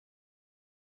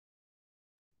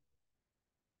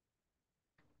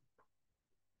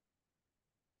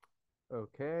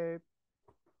Okay.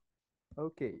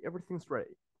 Okay, everything's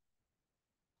ready.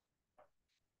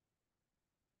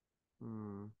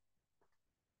 Hmm.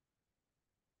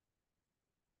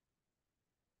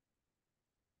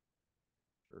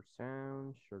 Share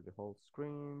sound, share the whole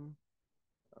screen.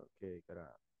 Okay, gotta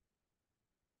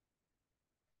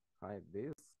hide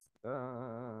this.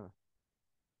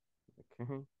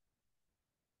 Okay.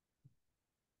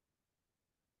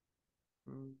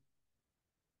 Hmm,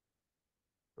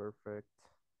 perfect.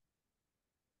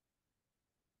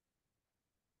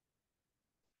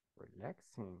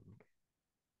 Relaxing.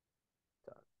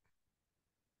 Talk.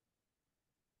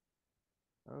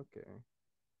 Okay.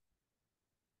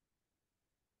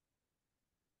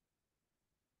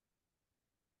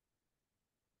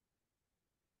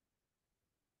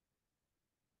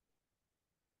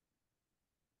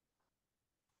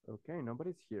 Okay,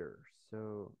 nobody's here.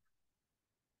 So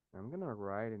I'm gonna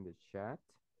write in the chat.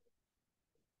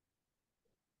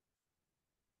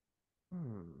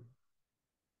 Hmm.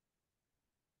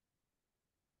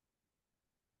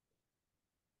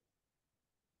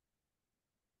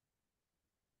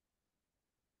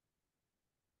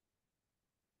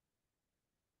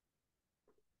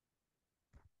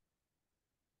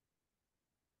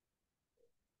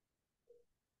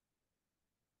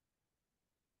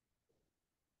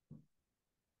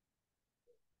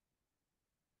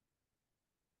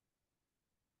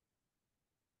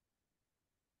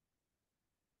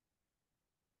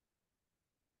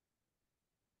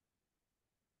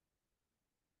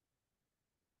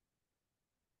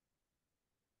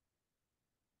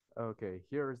 Okay,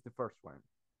 here is the first one.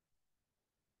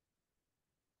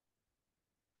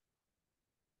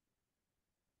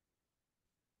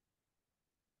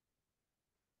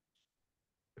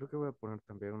 Creo que voy a poner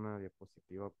también una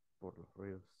diapositiva por los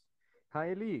ruidos.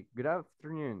 Hi, Eli. Good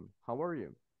afternoon. How are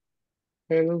you?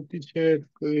 Hello, teacher.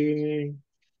 Good evening.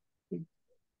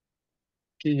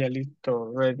 Que ya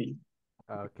listo, ready.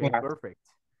 Okay, Class. perfect.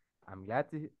 I'm glad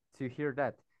to hear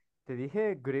that. ¿Te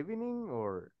dije good evening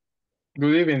or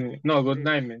Good evening. No, good good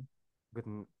night, evening?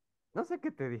 man. No sé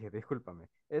qué te dije, discúlpame.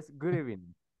 Es good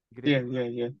evening. Good Yeah, evening.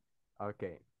 yeah, yeah.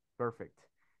 Okay, perfect.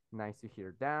 Nice to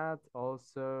hear that.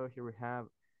 Also, here we have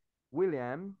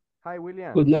William. Hi, Good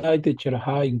William. night, teacher.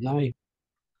 Hi, good night.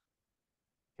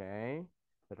 Okay,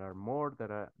 there are more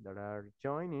that are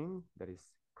joining. That is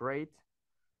great.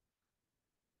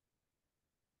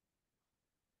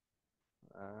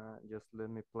 Just let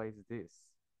me place this.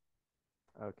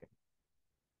 Okay.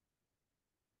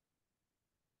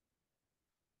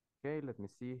 Okay, let me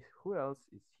see who else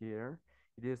is here.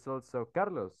 It is also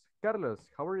Carlos. Carlos,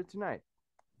 how are you tonight?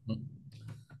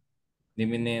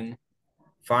 Evening.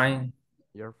 Fine.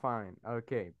 You're fine.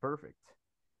 Okay, perfect.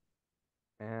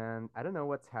 And I don't know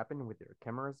what's happening with your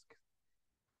cameras,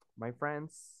 my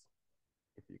friends.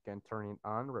 If you can turn it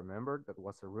on, remember that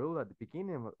was a rule at the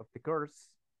beginning of the course.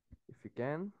 If you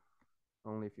can,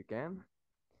 only if you can.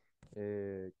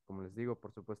 Como les digo,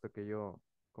 por supuesto que yo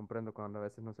comprendo cuando a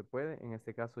veces no se puede. En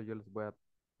este caso yo les voy a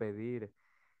pedir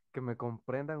que me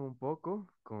comprendan un poco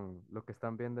con lo que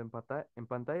están viendo en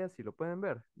pantalla, si lo pueden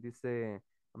ver. Dice,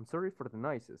 I'm sorry for the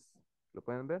noises. ¿Lo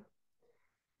pueden ver?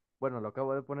 Bueno, lo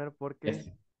acabo de poner porque,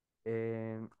 Yes.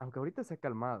 aunque ahorita se ha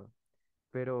calmado,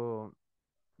 pero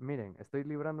miren, estoy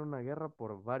librando una guerra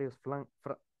por varios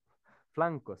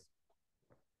flancos.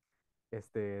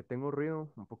 Tengo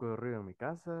ruido, un poco de ruido en mi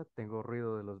casa, tengo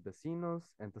ruido de los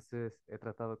vecinos, entonces he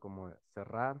tratado como de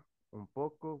cerrar un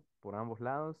poco por ambos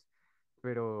lados,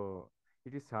 pero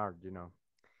it is hard, you know.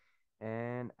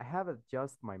 And I have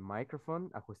adjusted my microphone,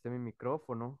 ajusté mi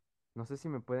micrófono. No sé si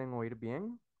me pueden oír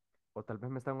bien o tal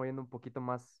vez me están oyendo un poquito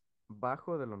más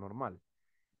bajo de lo normal.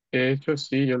 De hecho,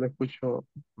 sí, yo lo escucho.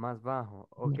 Más bajo,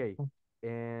 ok.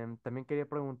 También quería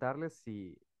preguntarles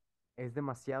si es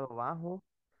demasiado bajo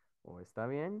o está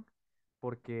bien,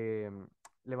 porque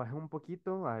le bajé un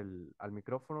poquito al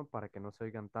micrófono para que no se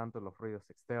oigan tanto los ruidos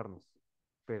externos.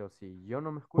 Pero si yo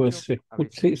no me Pues escucho,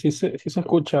 avisen. sí, sí se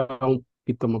escucha un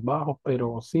poquito más bajo,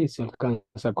 pero sí se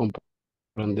alcanza a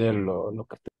comprender lo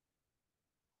que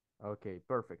Okay,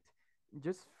 perfect.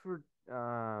 Just for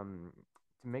to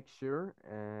make sure,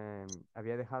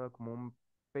 había dejado como un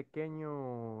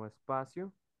pequeño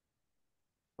espacio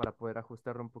para poder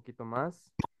ajustarlo un poquito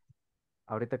más.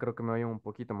 Ahorita creo que me oyen un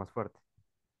poquito más fuerte.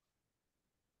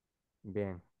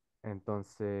 Bien,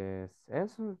 entonces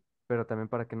eso, pero también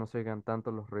para que no se oigan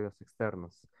tanto los ruidos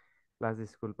externos. Las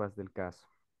disculpas del caso.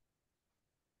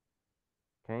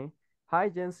 Okay. Hi,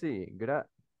 Jency.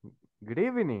 Good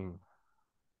evening.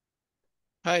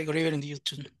 Hi, good evening, you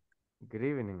too. Good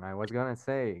evening. I was gonna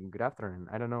say good afternoon.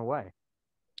 I don't know why.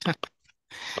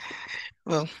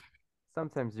 Well,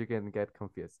 Sometimes you can get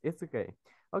confused. It's okay.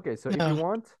 Okay, so if you Yeah.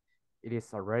 want, it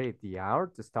is already the hour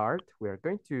to start. We are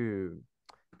going to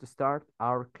start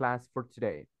our class for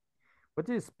today. What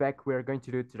do you expect we are going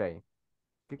to do today?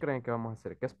 ¿Qué creen que vamos a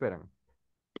hacer? ¿Qué esperan?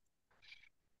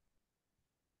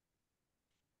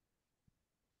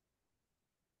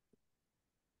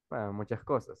 Bueno, muchas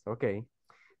cosas. Okay,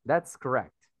 that's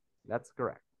correct. That's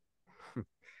correct.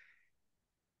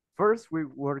 First, we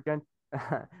are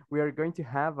going to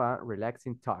have a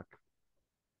relaxing talk.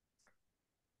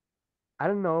 I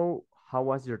don't know how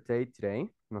was your day today.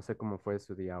 No sé cómo fue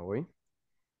su día hoy.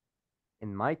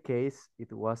 In my case,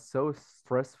 it was so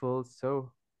stressful,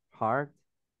 so hard.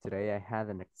 Today I had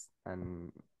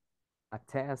a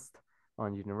test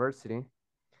on university,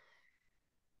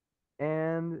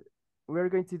 and we're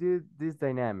going to do this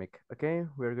dynamic, okay?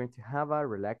 We're going to have a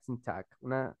relaxing talk,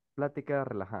 una plática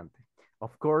relajante.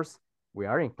 Of course, we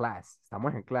are in class.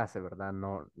 Estamos en clase, ¿verdad?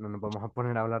 No nos vamos a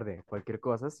poner a hablar de cualquier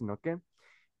cosa, sino que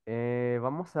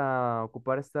vamos a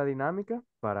ocupar esta dinámica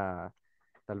para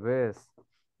tal vez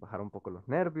bajar un poco los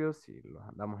nervios si los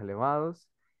andamos elevados,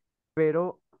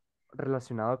 pero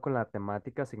relacionado con la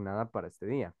temática asignada para este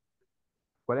día.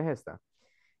 ¿Cuál es esta?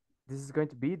 This is going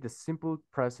to be the simple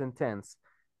present tense.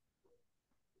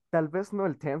 Tal vez no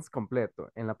el tense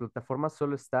completo. En la plataforma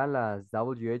solo están las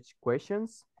WH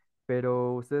questions,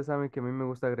 pero ustedes saben que a mí me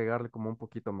gusta agregarle como un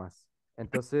poquito más.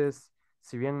 Entonces,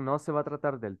 si bien no se va a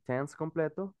tratar del tense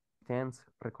completo, tense,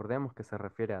 recordemos que se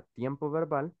refiere a tiempo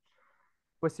verbal,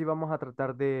 pues sí vamos a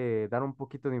tratar de dar un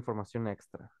poquito de información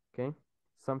extra, ¿ok?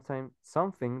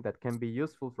 Something that can be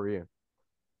useful for you.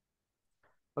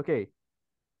 Ok,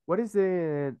 what is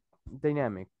the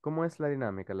dynamic? ¿Cómo es la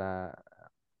dinámica, la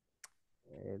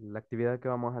actividad que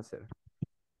vamos a hacer?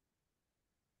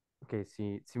 Ok,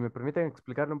 si me permiten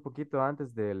explicarle un poquito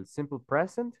antes del simple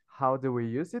present, how do we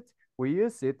use it? We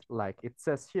use it like it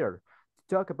says here, to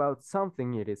talk about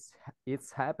something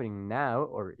it's happening now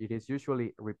or it is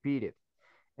usually repeated.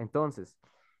 Entonces,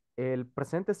 el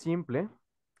presente simple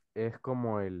es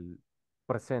como el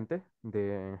presente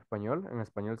de español. En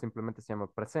español simplemente se llama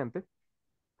presente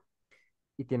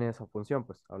y tiene esa función,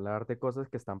 pues, hablar de cosas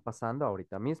que están pasando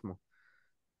ahorita mismo.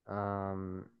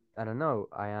 I don't know,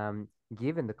 I am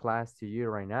giving the class to you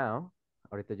right now.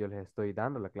 Ahorita yo les estoy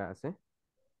dando la clase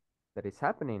that is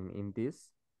happening in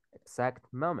this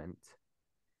exact moment.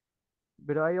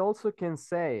 But I also can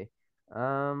say,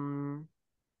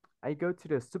 I go to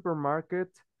the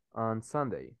supermarket on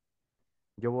Sunday.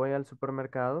 Yo voy al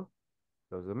supermercado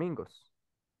los domingos.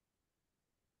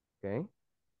 ¿Ok?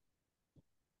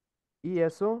 Y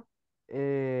eso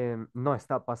no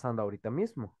está pasando ahorita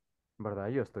mismo, ¿verdad?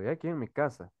 Yo estoy aquí en mi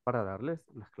casa para darles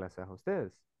las clases a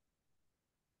ustedes.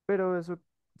 Pero eso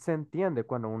se entiende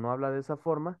cuando uno habla de esa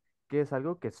forma, que es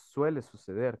algo que suele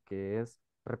suceder, que es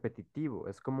repetitivo,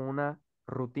 es como una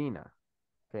rutina,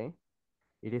 ¿ok?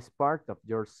 It is part of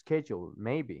your schedule,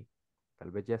 maybe. Tal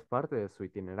vez ya es parte de su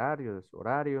itinerario, de su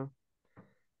horario.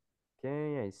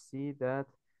 Okay, I see that.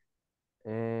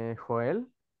 Joel,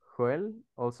 Joel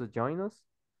also join us.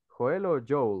 Joel o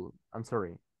Joel, I'm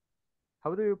sorry.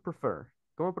 How do you prefer?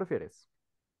 ¿Cómo prefieres?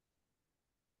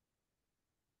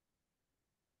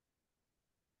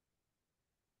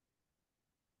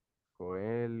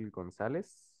 Joel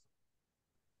González.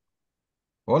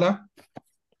 Hola,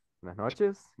 Buenas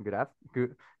noches.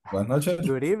 buenas noches.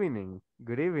 Good evening.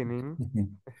 Good evening.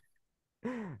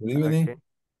 Good Okay. evening.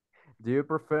 Do you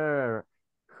prefer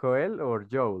Joel or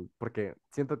Joel? Porque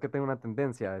siento que tengo una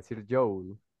tendencia a decir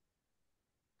Joel.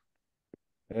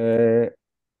 Eh,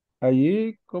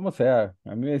 allí, como sea.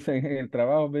 A mí me dicen en el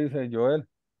trabajo, me dice Joel.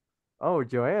 Oh,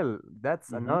 Joel,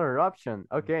 that's Ujú. another option.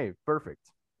 Okay, perfect.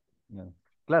 No.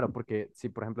 Claro, porque si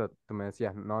por ejemplo tú me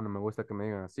decías, no me gusta que me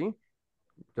digan así,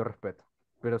 yo respeto.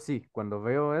 Pero sí, cuando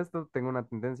veo esto, tengo una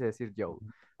tendencia a decir Joel.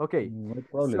 Okay, No hay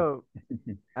problem. so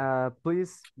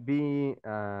please be,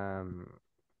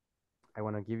 I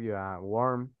want to give you a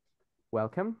warm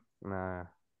welcome,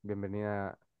 una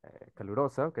bienvenida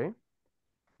calurosa, okay.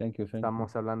 Thank you, thank you.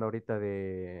 Estamos hablando ahorita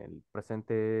del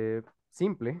presente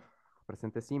simple,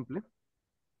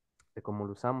 de cómo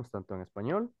lo usamos tanto en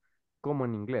español como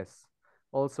en inglés.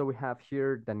 Also, we have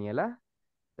here Daniela.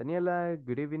 Daniela,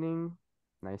 good evening.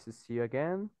 Nice to see you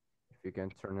again. If you can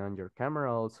turn on your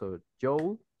camera, also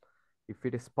Joel, if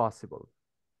it is possible.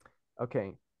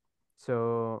 Okay,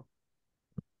 so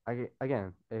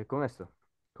again, con esto,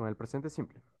 con el presente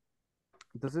simple.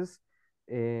 Entonces,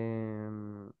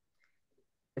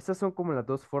 estas son como las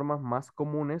dos formas más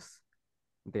comunes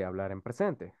de hablar en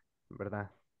presente, ¿verdad?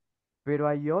 Pero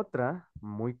hay otra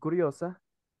muy curiosa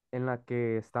en la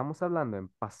que estamos hablando en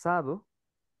pasado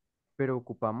pero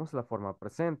ocupamos la forma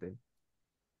presente.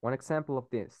 One example of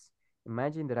this.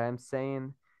 Imagine that I'm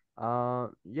saying,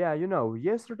 yeah,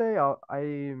 yesterday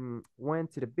I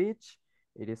went to the beach.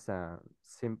 It is a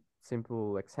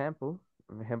simple example,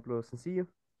 un ejemplo sencillo.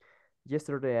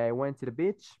 Yesterday I went to the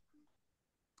beach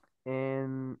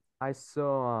and I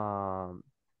saw,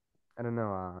 I don't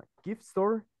know, a gift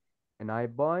store and I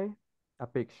buy a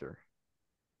picture.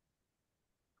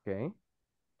 Okay.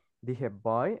 Dije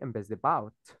buy en vez de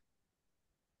bought.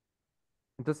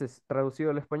 Entonces, traducido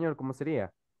al español, ¿cómo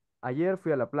sería? Ayer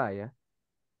fui a la playa,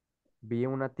 vi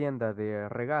una tienda de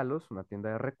regalos, una tienda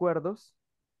de recuerdos,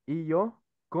 y yo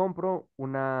compro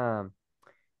un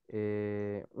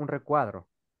recuadro.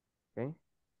 ¿Ok?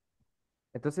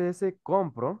 Entonces, ese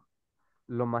compro,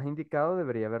 lo más indicado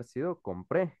debería haber sido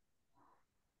compré.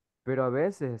 Pero a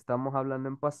veces estamos hablando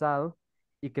en pasado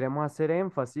y queremos hacer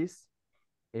énfasis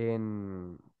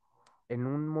en, en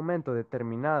un momento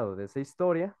determinado de esa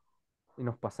historia y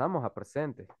nos pasamos a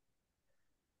presente.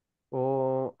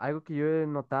 O algo que yo he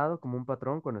notado como un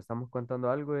patrón cuando estamos contando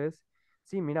algo es,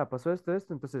 sí, mira, pasó esto,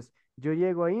 esto, entonces yo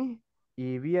llego ahí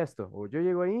y vi esto, o yo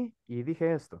llego ahí y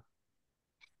dije esto.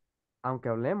 Aunque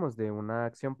hablemos de una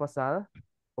acción pasada,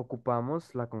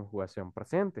 ocupamos la conjugación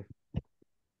presente.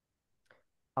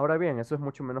 Ahora bien, eso es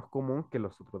mucho menos común que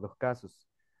los otros dos casos.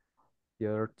 The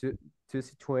other two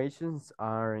situations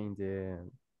are in the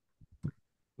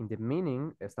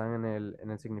meaning, están en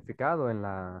el significado, en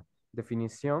la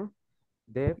definición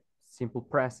de simple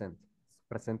present,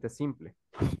 presente simple.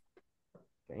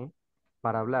 ¿Ok?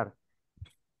 Para hablar.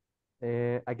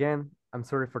 Again, I'm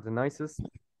sorry for the noises,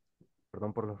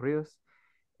 perdón por los ruidos.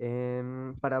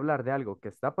 Para hablar de algo que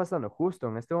está pasando justo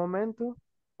en este momento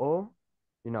o,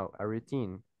 a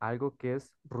routine, algo que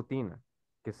es rutina,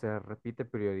 que se repite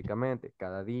periódicamente,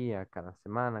 cada día, cada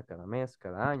semana, cada mes,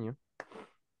 cada año.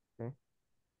 ¿Ok?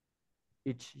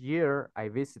 Each year I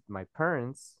visit my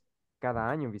parents. Cada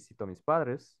año visito a mis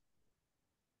padres.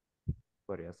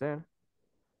 Podría ser.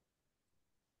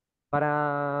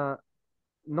 Para...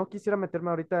 No quisiera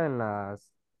meterme ahorita en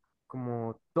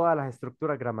como todas las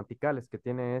estructuras gramaticales que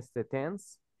tiene este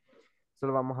tense.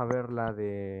 Solo vamos a ver la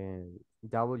de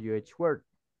WH word.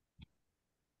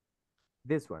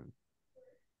 This one.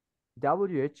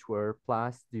 WH word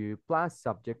plus do plus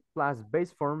subject plus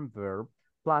base form verb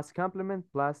plus complement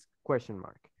plus question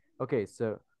mark. Okay,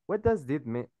 so what does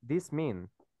this mean?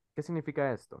 ¿Qué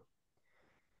significa esto?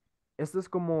 Esto es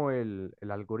como el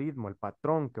algoritmo, el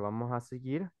patrón que vamos a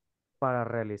seguir para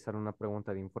realizar una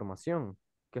pregunta de información,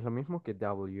 que es lo mismo que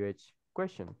WH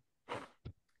question.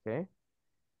 ¿Ok?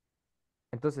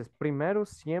 Entonces, primero,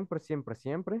 siempre, siempre,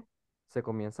 siempre se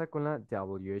comienza con la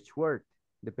WH word,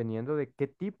 dependiendo de qué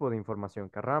tipo de información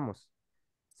querramos.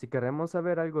 Si queremos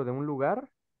saber algo de un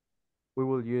lugar, we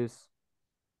will use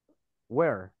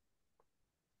where.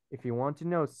 If you want to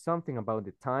know something about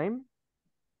the time,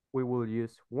 we will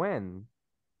use when.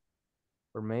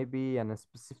 Or maybe a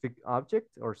specific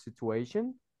object or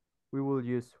situation, we will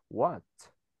use what.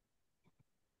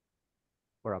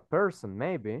 For a person,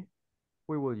 maybe,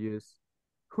 we will use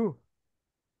who.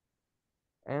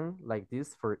 And like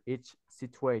this for each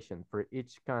situation, for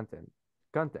each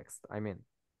context, I mean.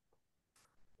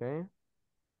 Okay.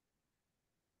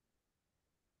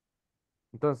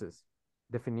 Entonces,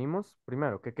 definimos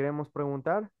primero qué queremos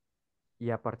preguntar y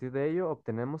a partir de ello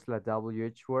obtenemos la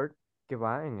WH word que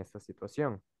va en esta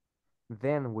situación.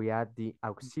 Then we add the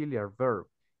auxiliary verb.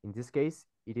 In this case,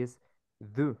 it is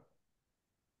do.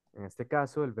 En este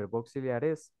caso, el verbo auxiliar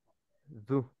es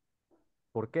do.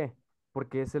 ¿Por qué?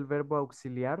 Porque es el verbo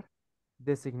auxiliar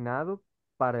designado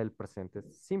para el presente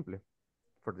simple.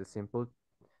 For the simple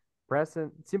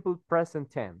present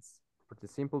tense. For the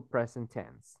simple present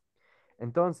tense.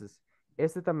 Entonces,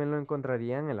 este también lo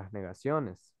encontrarían en las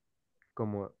negaciones,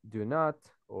 como do not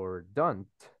or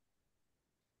don't.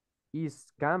 Y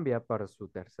cambia para su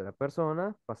tercera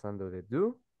persona, pasando de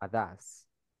do a das,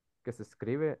 que se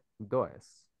escribe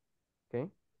does. ¿Ok?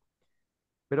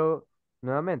 Pero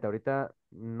nuevamente, ahorita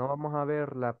no vamos a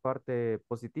ver la parte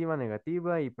positiva,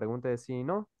 negativa y pregunta de sí y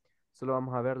no. Solo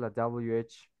vamos a ver la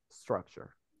WH structure,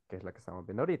 que es la que estamos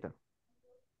viendo ahorita.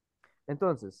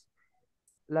 Entonces,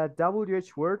 la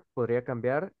WH word podría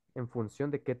cambiar en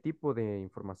función de qué tipo de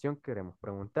información queremos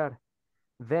preguntar.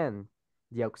 Then,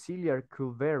 the auxiliary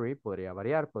could vary, podría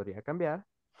variar, podría cambiar,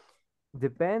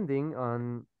 depending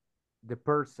on the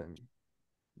person,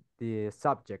 the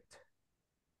subject.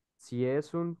 Si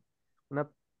es una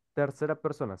tercera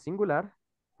persona singular,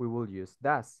 we will use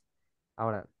das.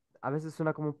 Ahora, a veces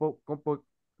suena como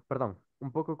perdón,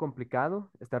 un poco complicado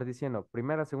estar diciendo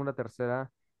primera, segunda,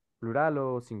 tercera, plural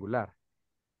o singular.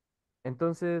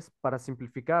 Entonces, para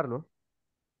simplificarlo,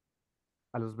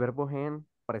 a los verbos en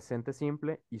presente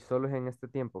simple y solo es en este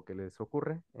tiempo que les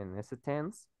ocurre, en ese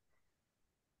tense,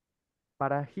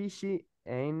 para he, she,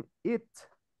 and it,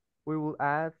 we will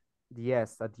add the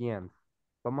s at the end.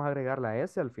 Vamos a agregar la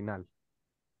s al final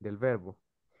del verbo.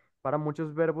 Para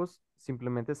muchos verbos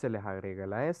simplemente se les agrega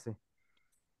la s.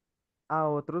 A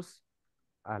otros,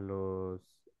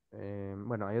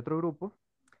 bueno, hay otro grupo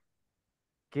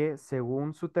que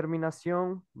según su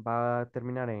terminación va a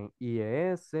terminar en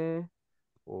ies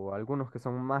o algunos que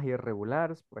son más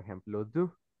irregulares, por ejemplo,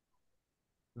 do.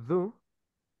 Do,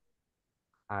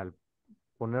 al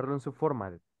ponerlo en su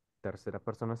forma de tercera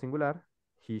persona singular,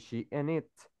 he, she, and it,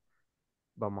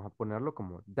 vamos a ponerlo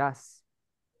como das.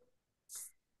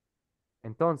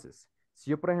 Entonces,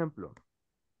 si yo, por ejemplo,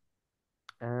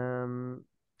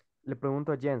 le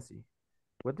pregunto a Jency,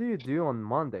 what do you do on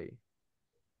Monday?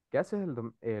 ¿Qué haces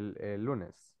el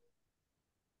lunes?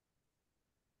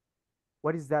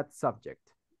 What is that subject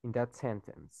in that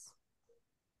sentence?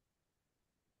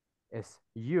 Es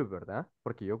you, ¿verdad?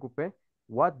 Porque yo ocupé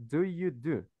what do you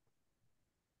do?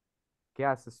 ¿Qué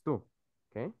haces tú?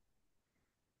 ¿Ok?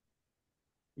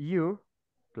 You,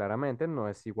 claramente, no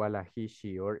es igual a he,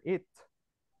 she, or it.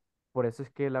 Por eso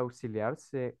es que el auxiliar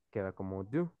se queda como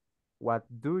do. What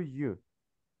do you?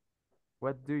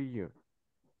 What do you?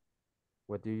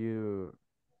 What do you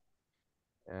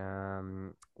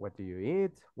what do you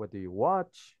eat? What do you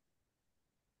watch?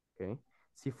 Okay.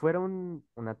 Si fuera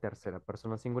una tercera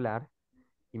persona singular,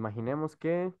 imaginemos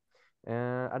que,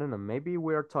 I don't know, maybe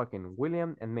we are talking,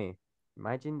 William and me.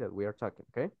 Imagine that we are talking,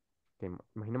 okay?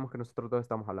 Imaginemos que nosotros dos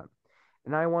estamos hablando.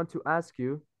 And I want to ask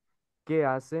you, ¿qué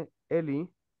hace Eli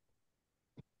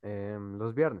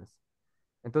los viernes?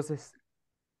 Entonces,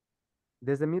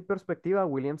 desde mi perspectiva,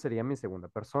 William sería mi segunda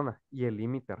persona y Eli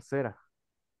mi tercera.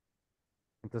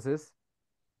 Entonces,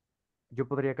 yo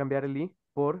podría cambiar el i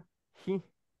por he.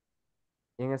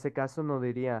 Y en ese caso no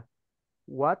diría,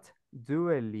 what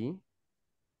do Eli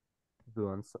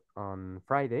do on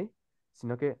Friday?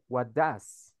 Sino que, what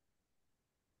does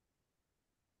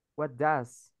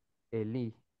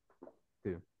Eli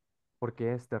do?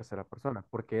 Porque es tercera persona,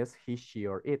 porque es he, she,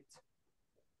 or it.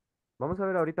 Vamos a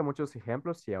ver ahorita muchos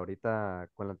ejemplos y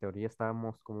ahorita con la teoría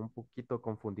estábamos como un poquito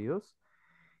confundidos.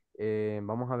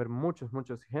 Vamos a ver muchos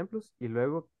ejemplos y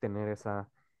luego tener esa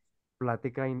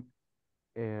plática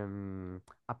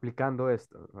aplicando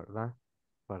esto, ¿verdad?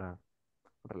 Para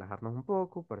relajarnos un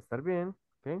poco, para estar bien,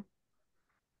 ¿ok?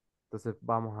 Entonces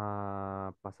vamos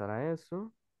a pasar a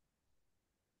eso.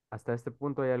 ¿Hasta este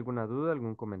punto hay alguna duda,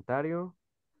 algún comentario?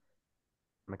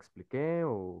 ¿Me expliqué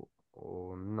o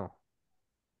no?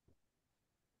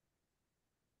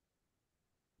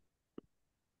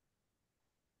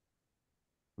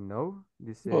 No, Todo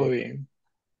dice, bien.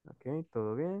 ok,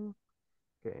 todo bien.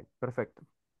 Ok, perfecto.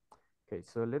 Okay,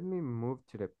 so let me move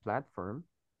to the platform.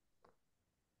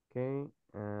 Okay,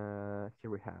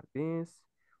 here we have this.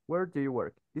 Where do you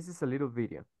work? This is a little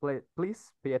video.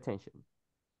 Please pay attention.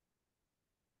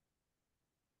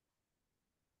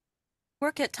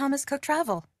 Work at Thomas Cook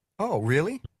Travel. Oh,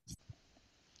 really?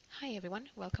 Hi everyone,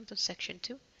 welcome to section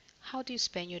 2. How do you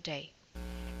spend your day?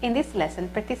 In this lesson,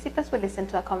 participants will listen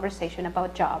to a conversation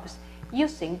about jobs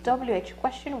using WH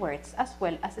question words as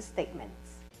well as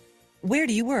statements. Where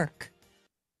do you work?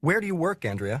 Where do you work,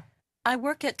 Andrea? I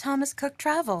work at Thomas Cook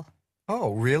Travel.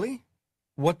 Oh, really?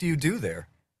 What do you do there?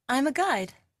 I'm a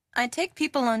guide. I take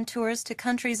people on tours to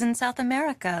countries in South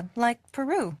America, like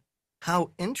Peru.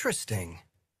 How interesting.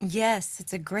 Yes,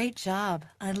 it's a great job.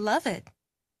 I love it.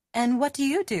 And what do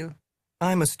you do?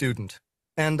 I'm a student,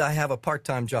 and I have a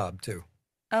part-time job, too.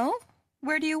 Oh?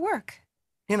 Where do you work?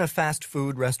 In a fast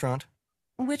food restaurant.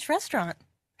 Which restaurant?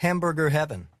 Hamburger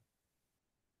Heaven.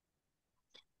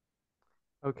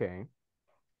 Okay.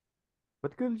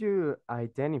 What could you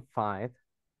identify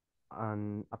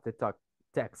of the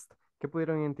text? ¿Qué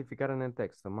pudieron identificar en el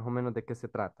texto? Más o menos de qué se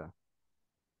trata.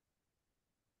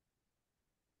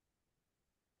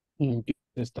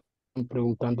 Están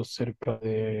preguntando acerca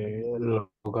de los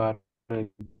lugares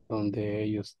donde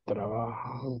ellos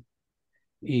trabajan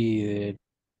y de...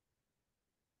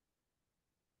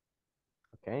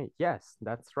 Okay, yes,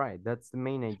 that's right. That's the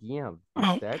main idea of this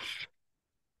Oh, text.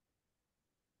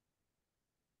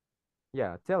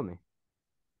 Yeah, tell me.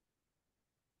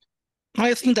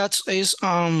 I think that is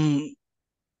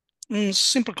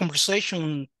simple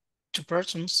conversation to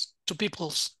persons, to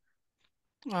peoples.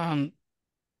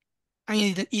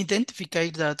 I identify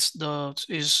that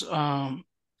is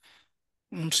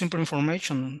simple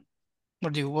information.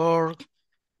 Where do you work?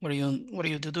 What do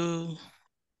you do?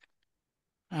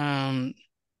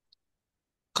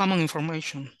 Common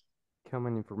information.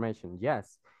 Common information,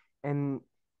 yes. And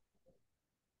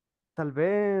tal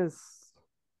vez,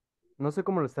 no sé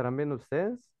cómo lo estarán viendo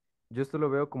ustedes, yo esto lo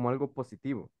veo como algo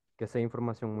positivo, que sea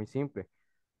información muy simple,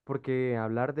 porque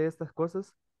hablar de estas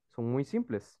cosas son muy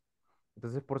simples.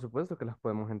 Entonces, por supuesto que las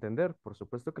podemos entender, por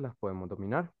supuesto que las podemos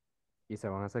dominar y se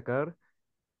van a sacar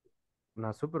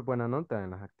una súper buena nota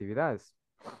en las actividades.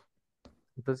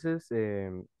 Entonces,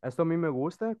 esto a mí me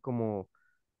gusta como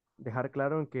dejar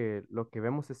claro en que lo que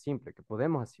vemos es simple, que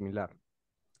podemos asimilar.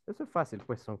 Eso es fácil,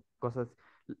 pues son cosas,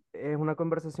 es una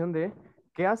conversación de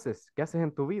qué haces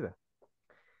en tu vida.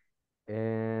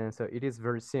 And so it is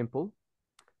very simple.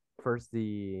 First,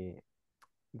 the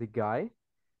guy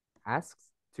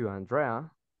asks to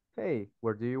Andrea, hey,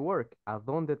 where do you work? ¿A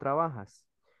dónde trabajas?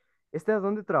 Este ¿a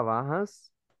dónde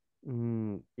trabajas?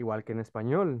 Igual que en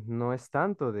español, no es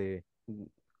tanto de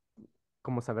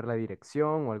como saber la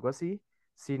dirección o algo así,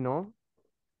 sino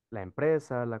la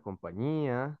empresa, la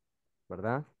compañía,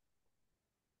 ¿verdad?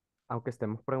 Aunque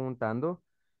estemos preguntando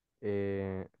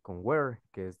con where,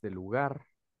 que es de lugar,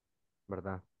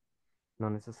 ¿verdad? No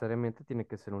necesariamente tiene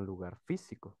que ser un lugar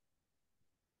físico.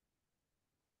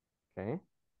 Okay.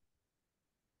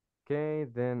 Okay,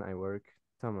 then I work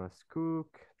Thomas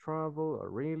Cook, travel, or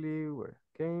really, where,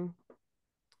 okay.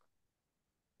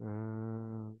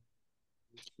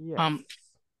 Yes.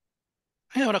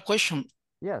 I have a question.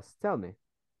 Yes, tell me.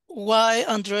 Why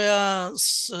Andrea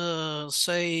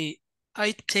say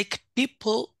I take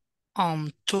people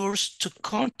on tours to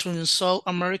countries in South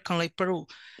America like Peru?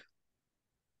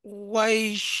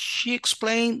 Why she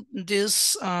explained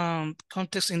this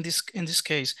context in this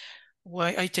case?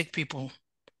 Why I take people?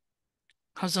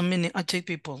 How's the meaning? I take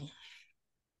people.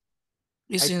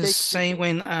 It's I the take same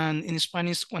people. when in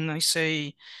Spanish when I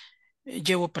say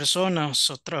llevo personas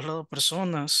o traslado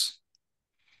personas.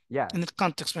 Yes. In the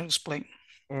context, me explain.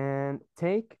 And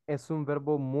take es un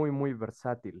verbo muy, muy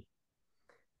versátil.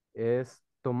 Es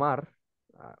tomar,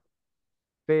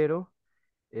 pero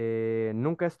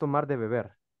nunca es tomar de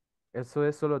beber. Eso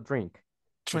es solo drink.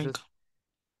 Drink. Entonces,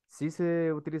 sí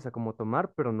se utiliza como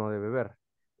tomar, pero no de beber.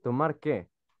 ¿Tomar qué?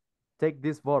 Take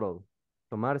this bottle.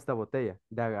 Tomar esta botella.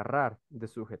 De agarrar, de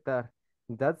sujetar.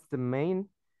 That's the main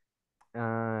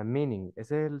meaning.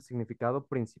 Ese es el significado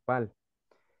principal.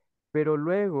 Pero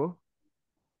luego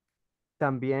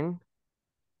también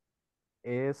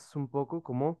es un poco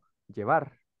como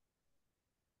llevar.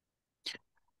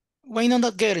 Why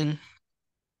not getting?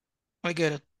 I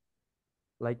get it.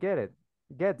 Like get it.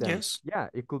 Get them. Yes. Yeah,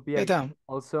 it could be Get down.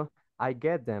 also I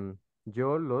get them.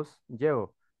 Yo los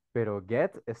llevo. Pero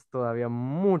get es todavía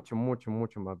mucho, mucho,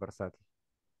 mucho más versátil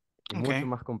y mucho Okay.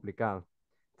 más complicado.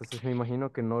 Entonces me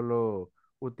imagino que no lo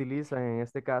utilizan en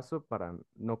este caso para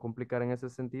no complicar en ese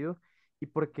sentido. Y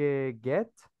porque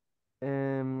get,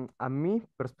 a mi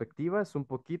perspectiva, es un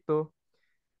poquito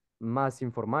más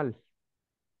informal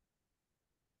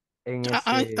en I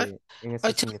I, en I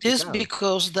ese took this significado.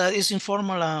 because that is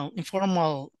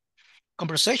informal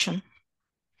conversation.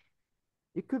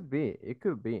 It could be,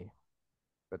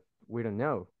 but we don't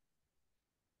know.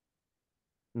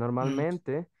 Mm.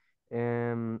 Normalmente,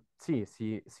 sí,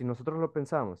 si nosotros lo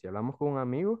pensamos y hablamos con un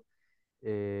amigo,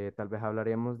 tal vez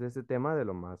hablaríamos de ese tema de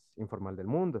lo más informal del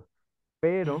mundo. Mm.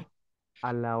 Pero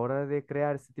a la hora de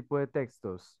crear este tipo de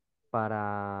textos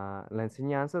para la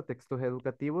enseñanza, textos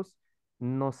educativos,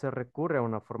 no se recurre a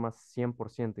una forma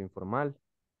 100% informal,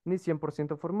 ni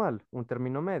 100% formal, un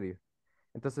término medio.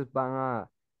 Entonces van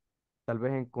a tal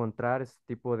vez encontrar este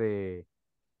tipo de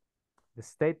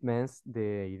statements,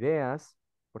 de ideas,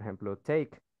 por ejemplo,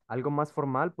 take. Algo más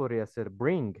formal podría ser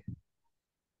bring.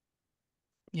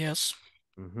 Yes.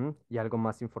 Y algo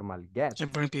más informal, get. To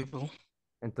bring people.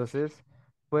 Entonces,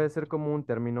 puede ser como un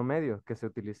término medio que se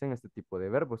utiliza en este tipo de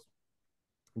verbos.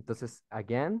 Entonces,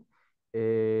 again,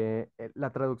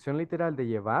 la traducción literal de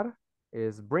llevar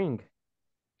es bring,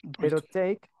 Bring. pero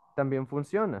take también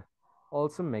funciona.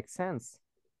 Also makes sense.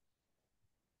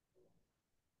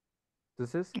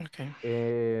 Entonces,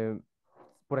 Okay.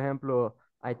 por ejemplo,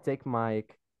 I take my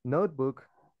notebook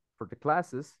for the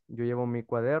classes. Yo llevo mi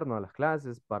cuaderno a las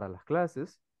clases para las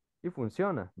clases y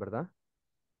funciona, ¿verdad?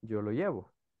 Yo lo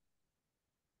llevo.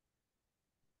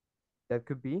 That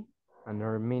could be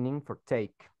another meaning for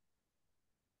take.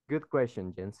 Good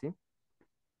question, Jency.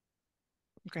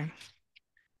 Okay.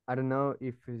 I don't know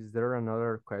if is there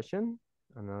another question,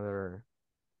 another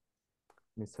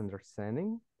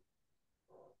misunderstanding.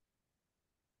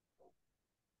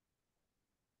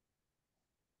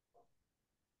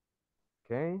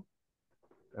 Okay.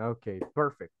 Okay,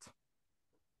 perfect.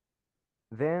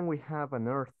 Then we have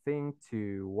another thing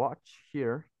to watch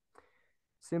here.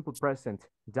 simple present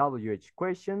WH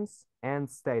questions and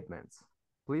statements.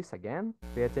 Please, again,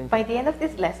 pay attention. By the end of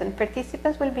this lesson,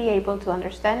 participants will be able to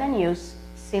understand and use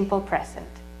simple present.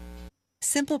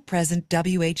 Simple present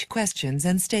WH questions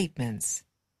and statements.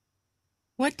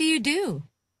 What do you do?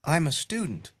 I'm a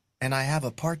student, and I have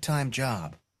a part-time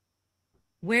job.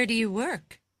 Where do you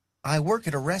work? I work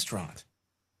at a restaurant.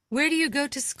 Where do you go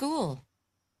to school?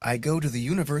 I go to the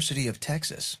University of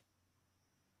Texas.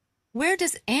 Where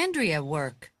does Andrea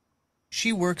work?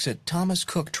 She works at Thomas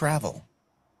Cook Travel.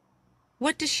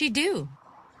 What does she do?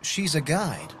 She's a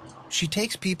guide. She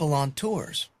takes people on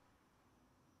tours.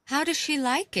 How does she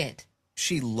like it?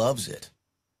 She loves it.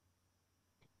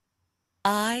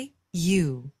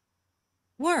 You.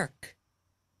 Work.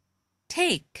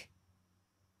 Take.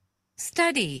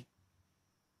 Study.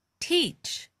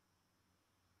 Teach.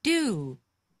 Do.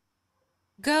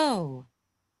 Go.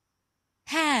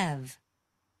 Have.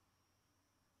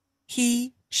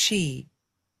 He, she.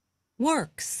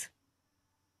 Works.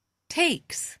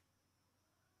 Takes.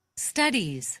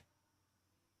 Studies.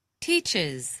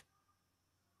 Teaches.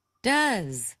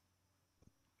 Does.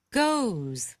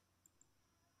 Goes.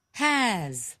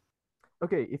 Has.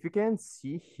 Okay, if you can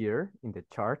see here in the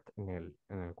chart, en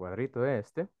el cuadrito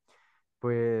este,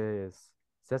 pues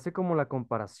se hace como la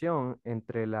comparación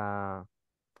entre la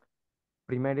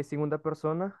primera y segunda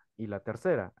persona y la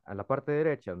tercera. A la parte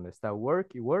derecha, donde está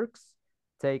work y works,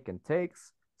 take and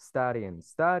takes, study and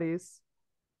studies,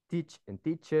 teach and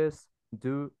teaches,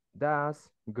 do,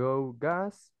 does, go,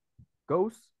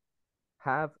 goes,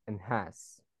 have and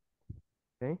has.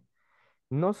 ¿Okay?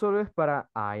 No solo es para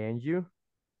I and you,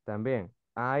 también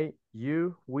I,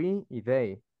 you, we y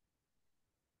they.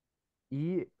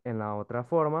 Y en la otra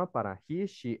forma para he,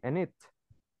 she and it.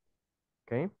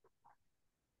 ¿Ok?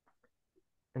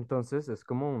 Entonces es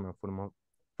como una forma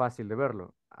fácil de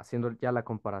verlo. Haciendo ya la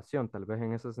comparación, tal vez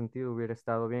en ese sentido hubiera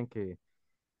estado bien que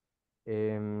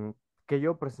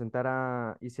yo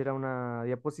hiciera una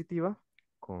diapositiva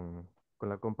con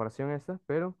la comparación esta,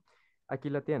 pero aquí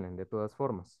la tienen de todas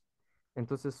formas.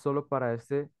 Entonces solo para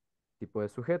este tipo de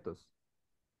sujetos,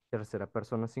 tercera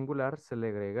persona singular, se le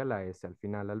agrega la S al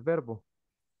final al verbo.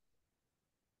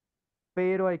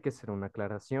 Pero hay que hacer una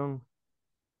aclaración.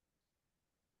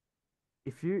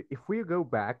 If we go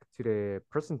back to the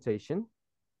presentation,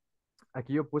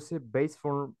 aquí yo puse base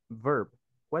form verb.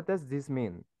 What does this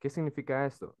mean? ¿Qué significa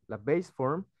esto? La base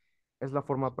form es la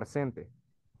forma presente,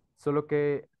 solo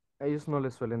que ellos no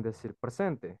le suelen decir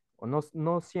presente, o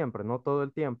no siempre, no todo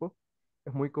el tiempo.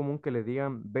 Es muy común que le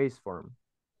digan base form,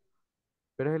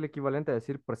 pero es el equivalente a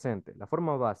decir presente, la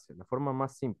forma base, la forma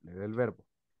más simple del verbo.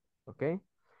 ¿Ok?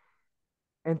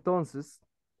 Entonces,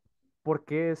 ¿por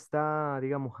qué está,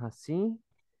 digamos, así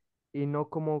y no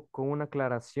como con una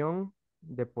aclaración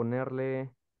de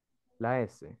ponerle la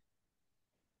S?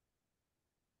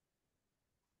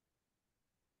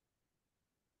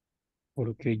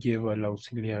 Porque lleva el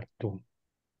auxiliar tú.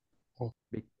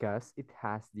 Because it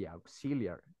has the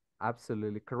auxiliary.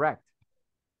 Absolutely correct.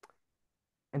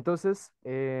 Entonces,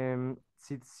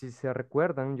 si se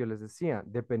recuerdan, yo les decía,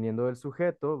 dependiendo del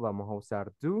sujeto, vamos a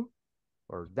usar do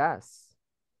o does.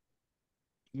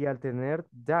 Y al tener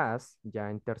does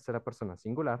ya en tercera persona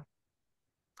singular,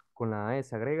 con la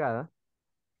S agregada,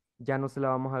 ya no se la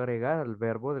vamos a agregar al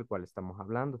verbo del cual estamos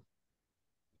hablando,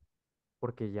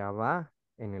 porque ya va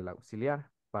en el auxiliar.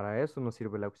 Para eso nos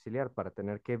sirve el auxiliar, para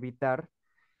tener que evitar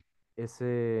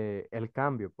el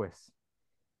cambio, pues.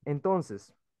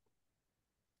 Entonces,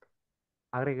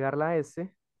 agregar la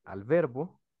S al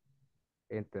verbo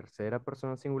en tercera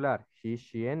persona singular, he,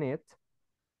 she, and it,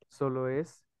 solo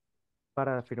es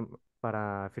para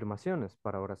afirmaciones,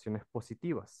 para oraciones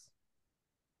positivas.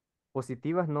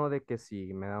 Positivas no de que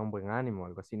si me da un buen ánimo o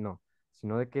algo así, no,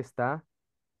 sino de que está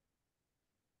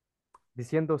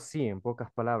diciendo sí en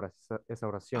pocas palabras esa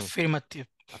oración. Affirmative.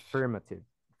 Affirmative,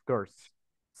 of course.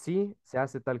 Sí, se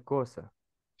hace tal cosa.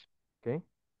 ¿Ok?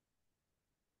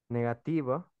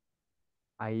 Negativa,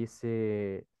 ahí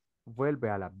se vuelve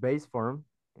a la base form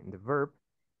in the verb,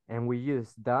 and we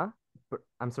use do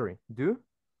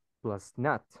plus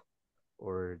not,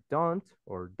 or don't,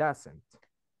 or doesn't,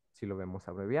 si lo vemos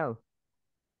abreviado.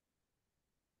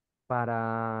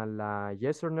 Para la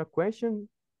yes or no question,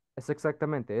 es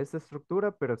exactamente esta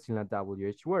estructura, pero sin la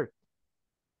WH word.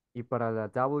 Y para la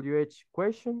WH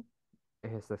question,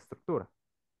 es esta estructura.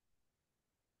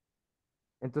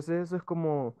 Entonces eso es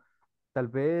como, tal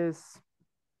vez,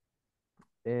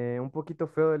 un poquito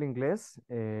feo del inglés.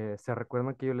 Se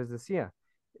recuerdan que yo les decía,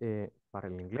 para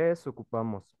el inglés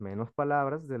ocupamos menos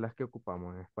palabras de las que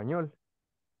ocupamos en español.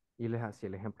 Y les hacía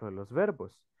el ejemplo de los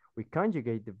verbos. We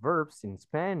conjugate the verbs in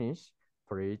Spanish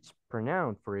for each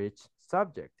pronoun, for each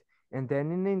subject. And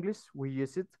then in English, we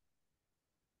use it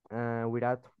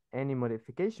without any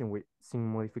modification, sin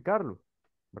modificarlo,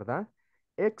 ¿verdad?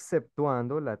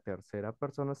 Exceptuando la tercera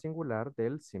persona singular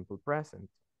del simple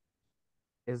present.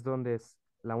 Es donde es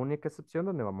la única excepción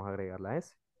donde vamos a agregar la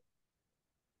S.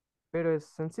 Pero es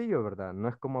sencillo, ¿verdad? No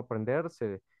es como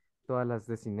aprenderse todas las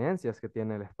desinencias que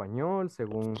tiene el español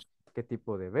según qué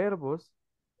tipo de verbos,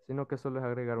 sino que solo es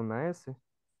agregar una S.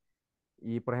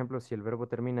 Y por ejemplo, si el verbo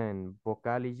termina en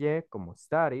vocal y Y, como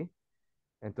study,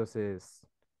 entonces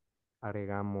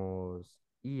agregamos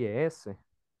IES,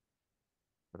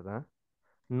 ¿verdad?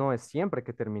 No es siempre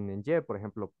que termine en Y. Por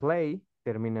ejemplo, play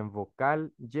termina en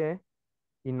vocal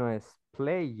y no es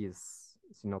plays,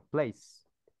 sino place.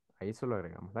 Ahí solo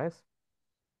agregamos la S.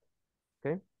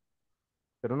 ¿Ok?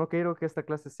 Pero no quiero que esta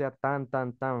clase sea tan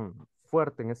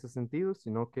fuerte en ese sentido,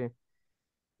 sino que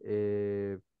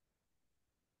eh,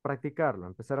 practicarlo,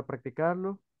 empezar a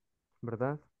practicarlo,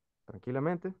 ¿verdad?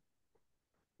 Tranquilamente.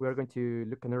 We are going to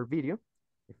look at another video,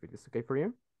 if it is okay for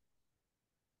you.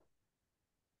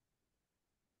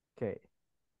 Okay.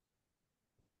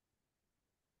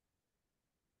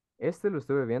 Este lo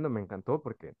estuve viendo, me encantó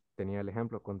porque tenía el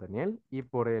ejemplo con Daniel y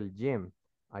por el gym.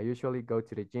 I usually go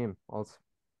to the gym also.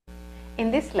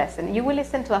 In this lesson, you will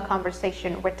listen to a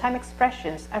conversation where time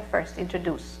expressions are first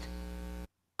introduced.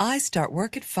 I start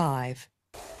work at 5.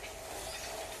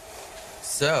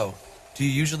 So, do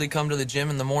you usually come to the gym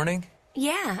in the morning?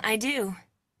 Yeah, I do.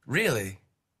 Really?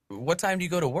 What time do you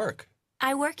go to work?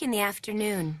 I work in the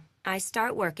afternoon. I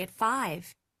start work at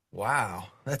 5. Wow,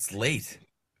 that's late.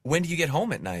 When do you get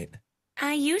home at night?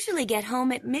 I usually get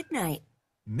home at midnight.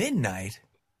 Midnight?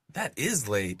 That is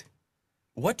late.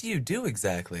 What do you do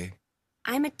exactly?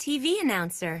 I'm a TV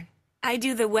announcer. I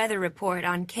do the weather report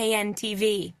on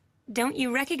KNTV. Don't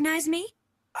you recognize me?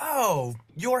 Oh,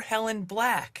 you're Helen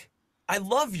Black. I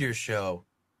love your show.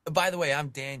 By the way, I'm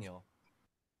Daniel.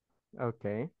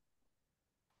 Okay.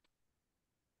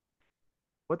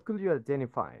 What could you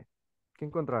identify? ¿Qué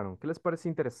encontraron? ¿Qué les parece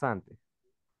interesante?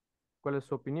 ¿Cuál es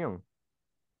su opinión?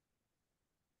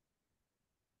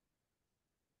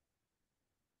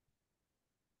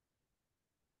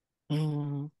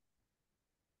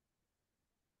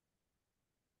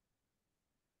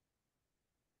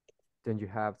 Don't you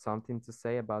have something to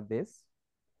say about this?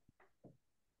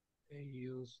 They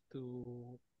used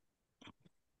to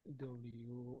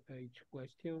WH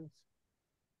questions.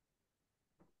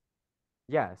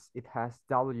 Yes, it has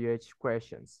WH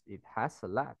questions. It has a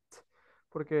lot.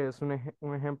 Porque es un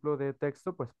ejemplo de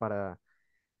texto, pues, para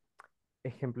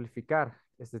ejemplificar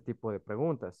este tipo de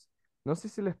preguntas. No sé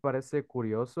si les parece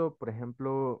curioso, por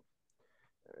ejemplo,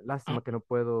 lástima que no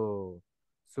puedo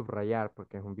subrayar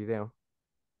porque es un video.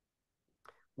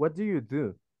 What do you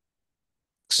do?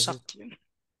 Exactly.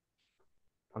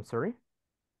 I'm sorry?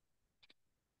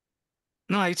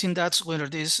 No, I think that's where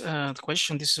this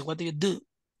question, this is what do you do?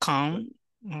 Come.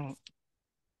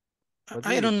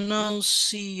 I don't know,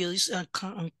 see, it's a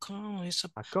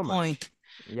point.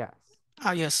 Yes.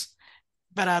 Ah, yes.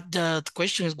 But the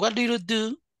question is, what do you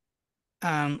do?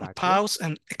 Exactly. Pause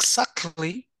and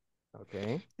exactly.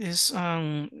 Okay. Is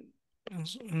an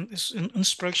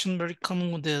expression very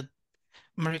common with the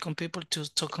American people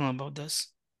to talking about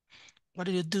this. What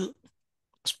do you do?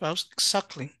 Spouse,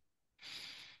 exactly.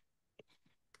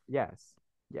 Yes.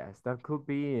 Yes, that could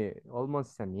be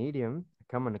almost an idiom, a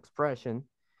common expression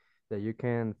that you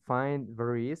can find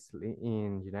very easily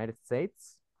in United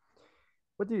States.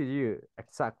 What do you do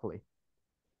exactly?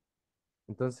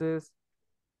 Entonces,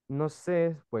 no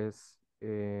sé, pues,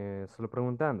 solo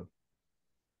preguntando,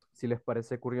 si les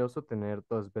parece curioso tener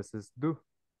dos veces do.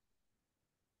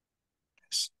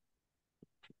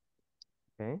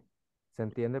 ¿Ok? ¿Se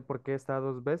entiende por qué está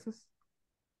dos veces?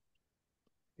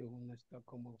 Que uno está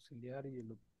como auxiliar y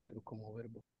el otro como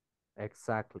verbo.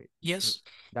 Exactly. Yes.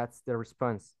 That's the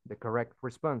response, the correct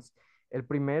response. El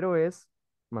primero es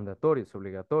mandatorio, es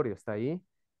obligatorio, está ahí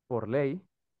por ley,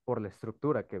 por la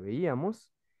estructura que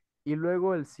veíamos. Y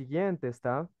luego el siguiente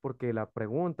está porque la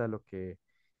pregunta, lo que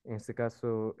en este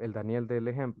caso el Daniel del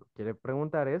ejemplo quiere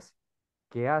preguntar es,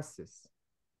 ¿qué haces?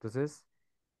 Entonces,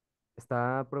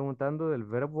 está preguntando del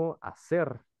verbo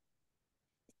hacer.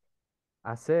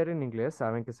 Hacer en inglés,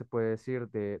 saben que se puede decir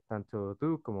de tanto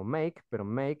do como make, pero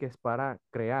make es para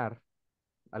crear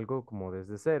algo como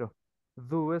desde cero.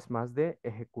 Do es más de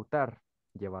ejecutar,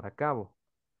 llevar a cabo.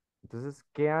 Entonces,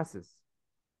 ¿qué haces?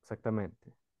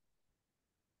 Exactamente.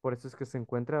 Por eso es que se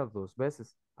encuentra dos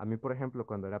veces. A mí, por ejemplo,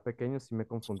 cuando era pequeño sí me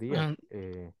confundía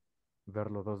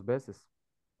verlo dos veces,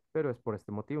 pero es por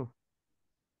este motivo.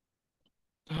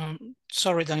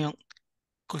 Sorry, Daniel.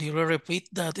 Could you repeat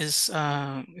that is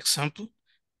example?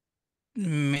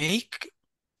 Make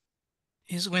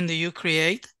is when do you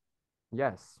create?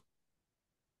 Yes.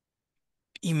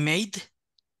 Y made?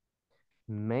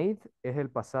 Made es el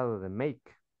pasado de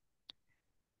make.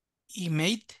 Y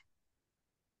made?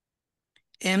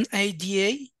 M-A-D-A?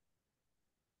 Is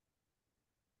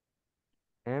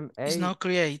M-A, now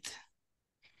create.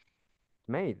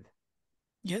 made.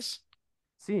 Yes.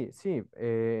 Sí, sí,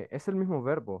 es el mismo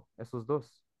verbo, esos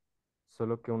dos.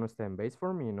 Solo que uno está en base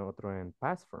form y en otro en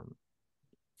past form.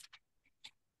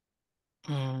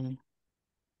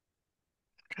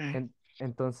 Okay.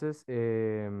 Entonces,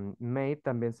 made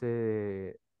también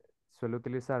se suele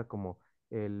utilizar como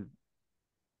el,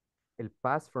 el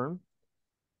past form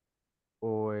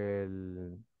o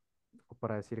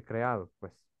para decir creado,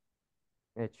 pues,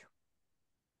 hecho.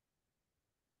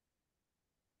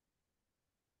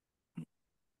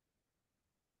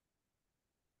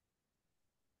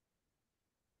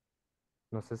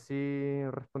 No sé si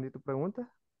respondí tu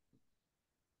pregunta.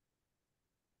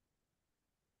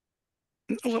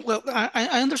 Well,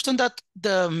 I understand that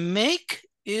the make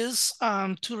is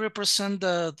to represent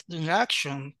the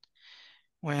action.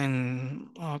 When,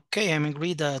 okay, I'm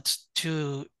agree that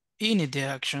to init the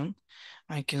action,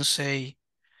 I can say,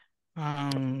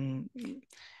 make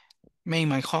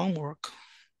my homework,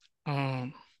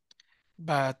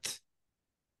 but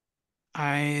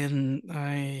I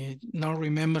now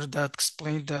remember that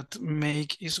explained that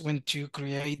make is when to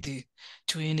create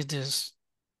to init this,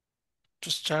 to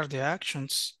start the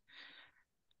actions,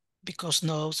 because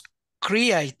no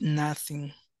create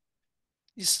nothing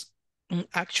is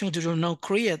action do you know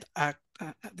create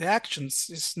the actions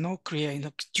is no create,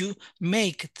 you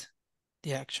make it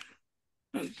the action.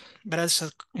 But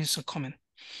it's a comment.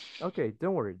 Ok,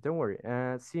 don't worry, don't worry.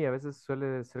 Sí, a veces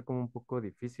suele ser como un poco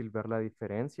difícil ver la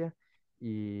diferencia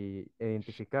y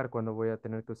identificar cuándo voy a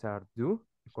tener que usar do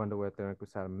y cuándo voy a tener que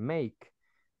usar make.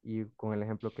 Y con el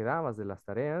ejemplo que dabas de las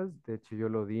tareas, de hecho yo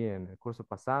lo di en el curso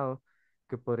pasado,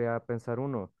 que podría pensar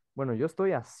uno, bueno, yo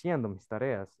estoy haciendo mis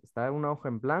tareas, está en una hoja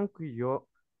en blanco y yo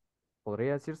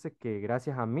podría decirse que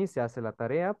gracias a mí se hace la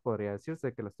tarea, podría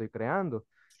decirse que la estoy creando.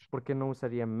 ¿Por qué no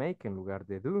usaría make en lugar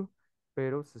de do?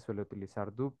 Pero se suele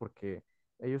utilizar do porque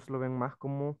ellos lo ven más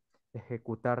como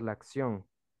ejecutar la acción.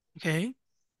 Okay,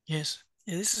 yes,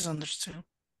 this is understood.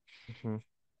 Ujú.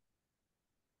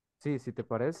 Sí, si te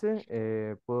parece,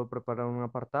 puedo preparar un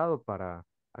apartado para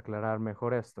aclarar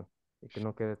mejor esto y que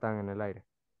no quede tan en el aire.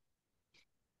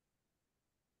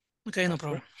 Okay, no Okay.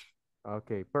 problem.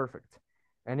 Okay, perfect.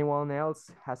 Anyone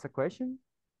else has a question?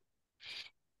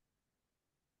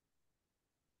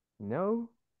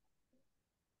 No?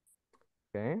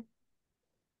 Okay.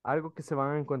 Algo que se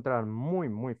van a encontrar muy,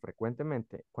 muy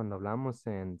frecuentemente cuando hablamos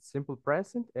en simple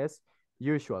present es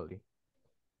usually,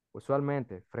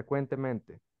 usualmente,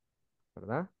 frecuentemente,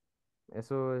 ¿verdad?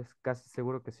 Eso es casi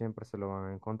seguro que siempre se lo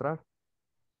van a encontrar.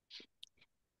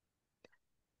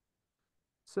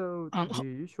 So, do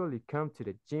you usually come to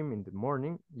the gym in the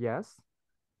morning? Yes.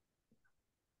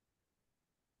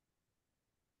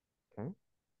 Okay.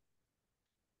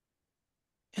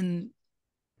 And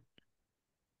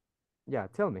Yeah,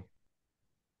 tell me.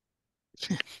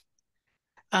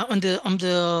 on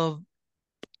the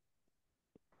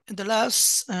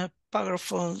last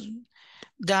paragraph,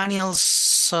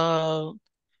 Daniel's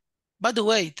by the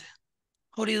way,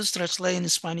 how do you translate in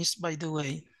Spanish by the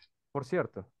way? Por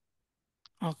cierto.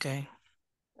 Okay.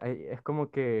 Es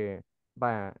como que,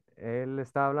 vaya, él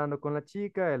estaba hablando con la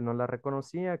chica, él no la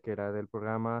reconocía, que era del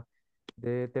programa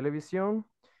de televisión.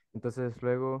 Entonces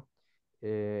luego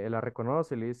él la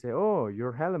reconoce y le dice, oh,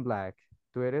 you're Helen Black.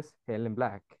 Tú eres Helen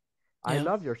Black. I Yeah.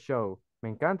 love your show. Me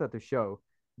encanta tu show.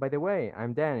 By the way,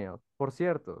 I'm Daniel. Por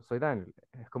cierto, soy Daniel.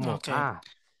 Es como, Okay.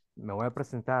 me voy a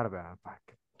presentar, ¿verdad?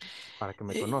 Para que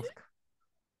me conozca.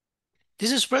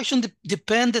 This expression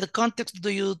depend the context do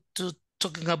you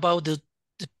talking about the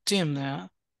team, yeah?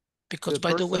 Because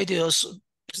by the way, there's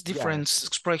different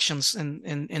expressions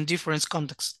in different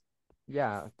contexts.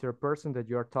 Yeah, to a person that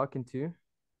you're talking to.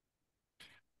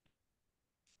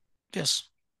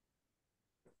 Yes.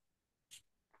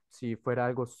 Si fuera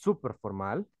algo súper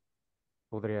formal,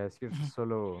 podría decirse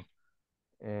solo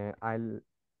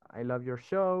I love your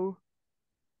show.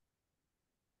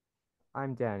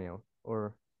 I'm Daniel.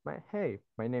 Or hey,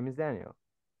 my name is Daniel.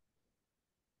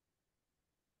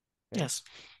 Okay. Yes.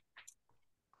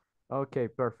 Okay,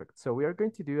 perfect. So we are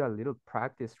going to do a little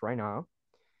practice right now.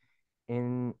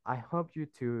 And I hope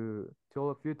to all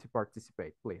of you to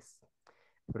participate, please.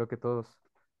 Espero que todos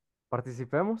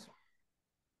participemos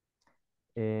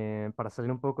para salir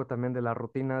un poco también de la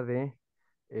rutina de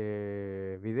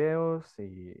videos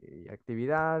y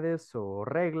actividades o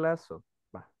reglas, o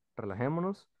va,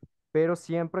 relajémonos, pero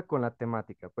siempre con la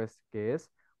temática, pues, que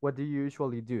es what do you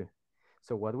usually do?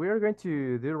 So what we are going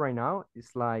to do right now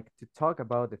is like to talk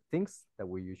about the things that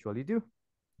we usually do,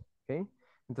 ¿ok?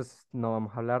 Entonces no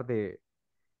vamos a hablar de,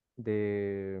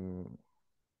 de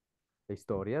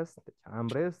historias, de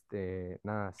chambres, de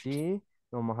nada así.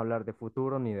 No vamos a hablar de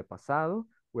futuro ni de pasado.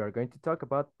 We are going to talk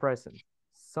about present,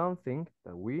 something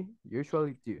that we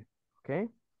usually do, okay?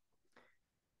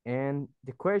 And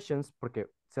the questions, porque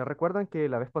se recuerdan que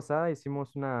la vez pasada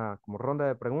hicimos una como ronda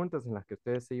de preguntas en las que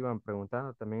ustedes se iban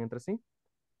preguntando también entre sí,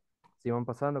 se iban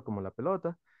pasando como la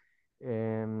pelota.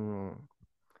 Em,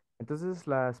 entonces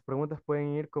las preguntas pueden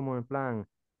ir como en plan,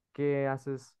 ¿qué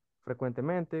haces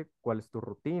frecuentemente? ¿Cuál es tu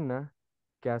rutina?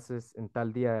 ¿Qué haces en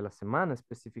tal día de la semana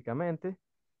específicamente?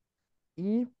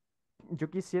 Y yo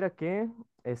quisiera que,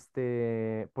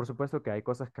 por supuesto que hay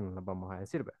cosas que no las vamos a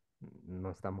decir, ¿verdad?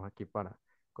 No estamos aquí para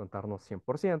contarnos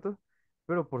 100%,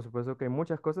 pero por supuesto que hay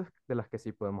muchas cosas de las que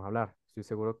sí podemos hablar. Estoy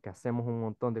seguro que hacemos un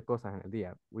montón de cosas en el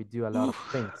día. We do a lot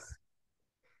of things.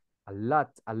 A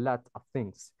lot of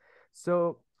things.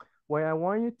 So what I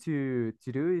want you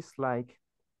to do is like,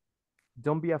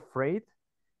 don't be afraid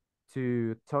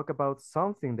to talk about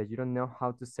something that you don't know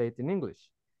how to say it in English.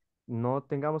 No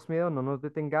tengamos miedo, no nos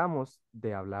detengamos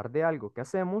de hablar de algo que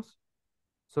hacemos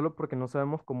solo porque no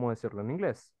sabemos cómo decirlo en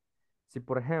inglés. Si,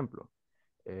 por ejemplo,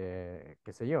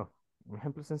 qué sé yo, un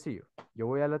ejemplo sencillo, yo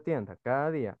voy a la tienda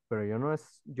cada día, pero yo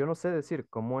no sé decir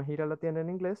cómo es ir a la tienda en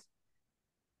inglés,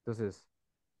 entonces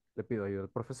le pido ayuda al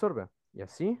profesor, ¿vea? Y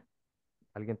así,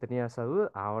 alguien tenía esa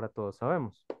duda, ahora todos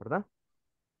sabemos, ¿verdad?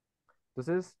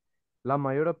 Entonces, la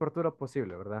mayor apertura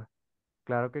posible, ¿verdad?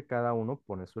 Claro que cada uno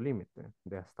pone su límite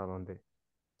de hasta dónde.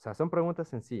 O sea, son preguntas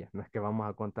sencillas, no es que vamos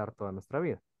a contar toda nuestra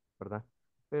vida, ¿verdad?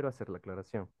 Pero hacer la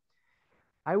aclaración.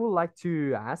 I would like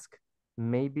to ask,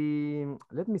 maybe,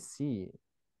 let me see,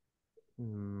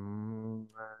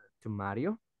 to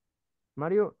Mario.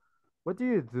 Mario, what do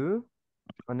you do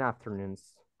on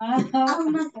afternoons?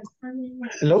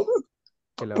 Hello?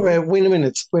 Hello? Wait a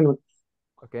minute. Wait a minute.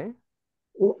 Okay.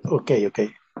 Okay,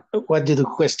 okay. What did the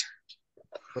question?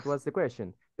 What was the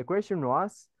question? The question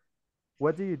was,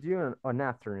 what do you do on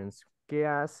afternoons? ¿Qué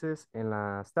haces en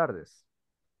las tardes?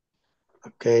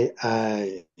 Okay,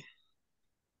 I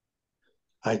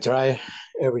drive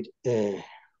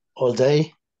all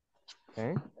day.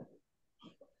 Okay.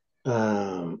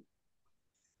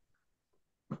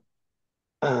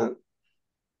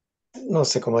 No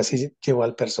sé cómo decir, llevo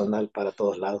al personal para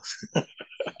todos lados.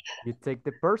 You take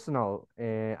the personal,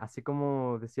 así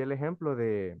como decía el ejemplo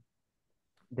de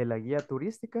la guía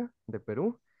turística de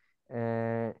Perú.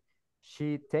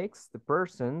 She takes the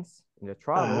persons in the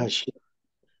travel.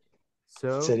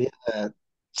 So Sería you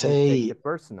take the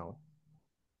personal.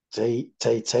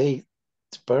 take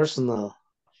personal.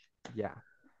 Yeah.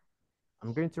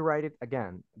 I'm going to write it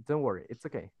again. Don't worry, it's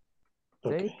okay.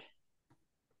 Okay. Take.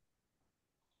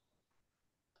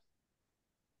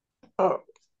 Oh.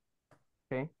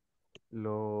 Ok.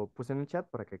 Lo puse en el chat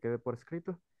para que quede por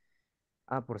escrito.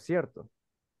 Ah, por cierto,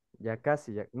 ya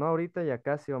casi, ya, no ahorita, ya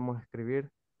casi vamos a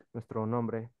escribir nuestro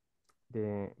nombre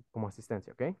como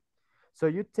asistencia, ¿ok? So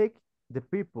you take the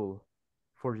people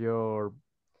for your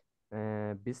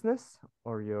business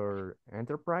or your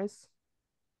enterprise,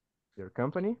 your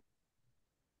company.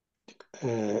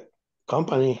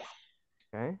 Company.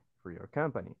 Okay, for your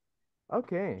company.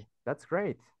 Okay, that's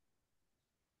great.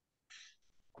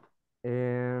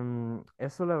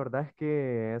 Eso la verdad es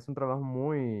que es un trabajo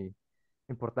muy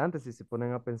importante si se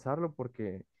ponen a pensarlo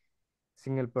porque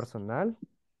sin el personal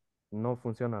no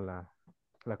funciona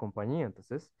la compañía.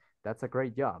 Entonces, that's a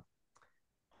great job.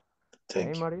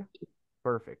 Okay, Mario?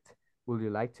 Perfect. Would you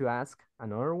like to ask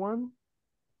another one?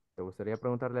 ¿Te gustaría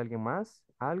preguntarle a alguien más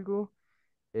algo?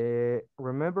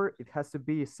 Remember, it has to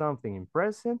be something in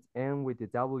present and with the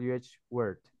WH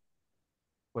word.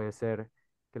 Puede ser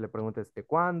que le preguntes de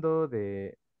cuándo,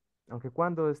 aunque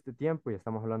cuándo es de tiempo y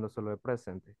estamos hablando solo de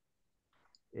presente.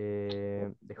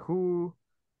 De who,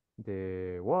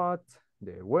 de what,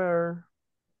 de where.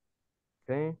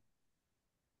 ¿Ok?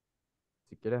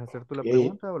 Si quieres hacer tú la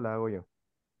pregunta o la hago yo.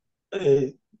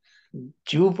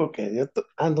 Yo, porque yo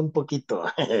ando un poquito.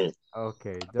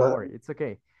 Okay, don't worry, it's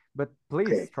okay. But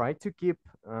please try to keep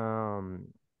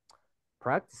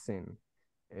practicing.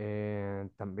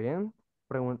 También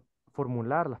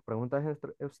formular las preguntas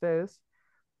entre ustedes,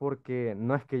 porque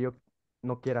no es que yo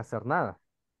no quiera hacer nada,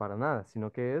 para nada,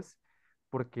 sino que es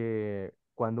porque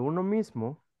cuando uno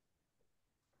mismo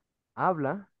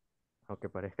habla, aunque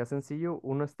parezca sencillo,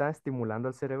 uno está estimulando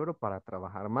al cerebro para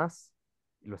trabajar más.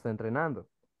 y lo está entrenando.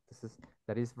 Entonces,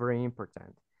 that is very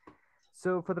important.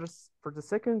 So for the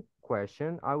second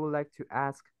question, I would like to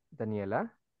ask Daniela.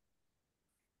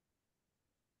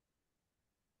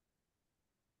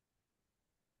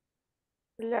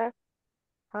 Hello.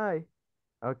 Hi.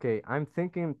 Okay, I'm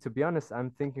thinking, to be honest,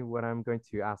 I'm thinking what I'm going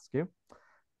to ask you.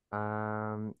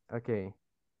 Okay.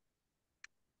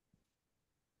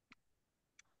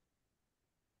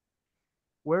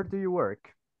 Where do you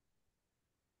work?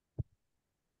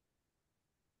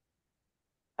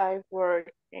 I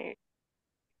work in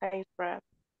Explora.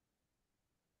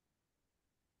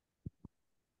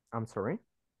 I'm sorry?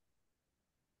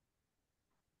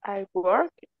 I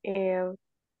work in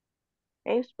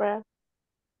Explora.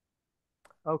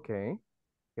 Okay.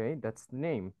 Okay, that's the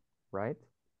name, right?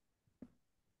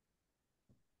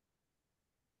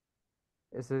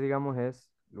 Ese, digamos, es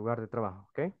lugar de trabajo,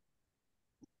 okay?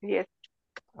 Yes.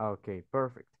 Okay,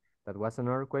 perfect. That was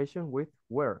another question with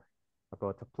where,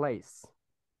 about a place.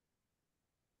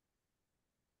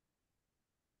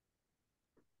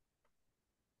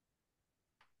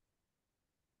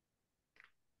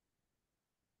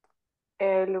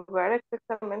 El lugar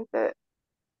exactamente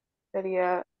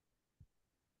sería,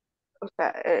 o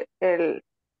sea,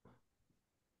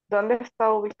 ¿dónde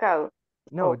está ubicado?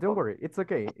 No, don't worry. It's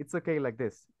okay. It's okay like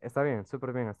this. Está bien,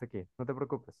 súper bien hasta aquí. No te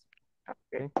preocupes.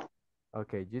 Okay.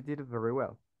 Okay, you did it very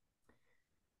well.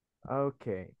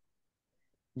 Okay.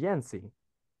 Yancy.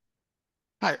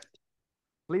 Hi.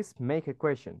 Please make a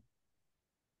question.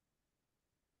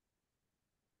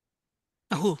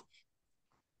 Who?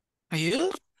 Are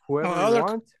you? Whoever you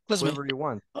want, classmate. whoever you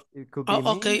want. It could be me,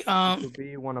 Okay. it could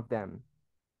be one of them.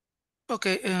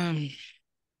 Okay.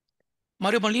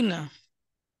 Mario Molina.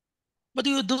 What do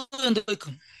you do in the week?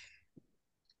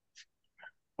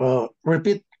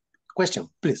 Repeat question,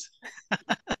 please.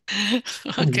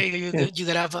 Okay, you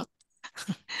got up.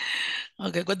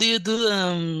 Okay, what do you do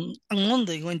on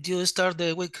Monday when you start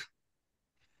the week?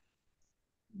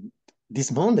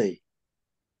 This Monday.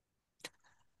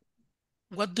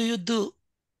 What do you do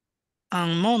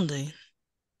on Monday?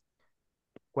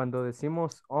 Cuando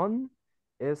decimos on,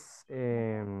 es,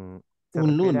 se Un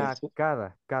refiere lunes.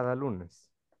 a cada lunes.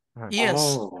 Ajá.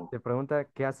 Yes. Te pregunta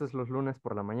qué haces los lunes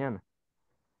por la mañana.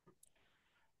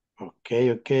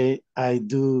 Okay. I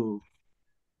do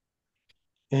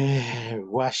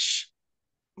wash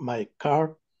my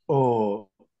car or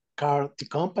car the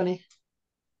company.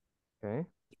 Okay.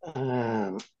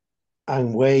 And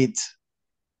wait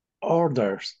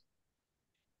orders.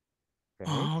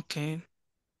 Okay. Okay.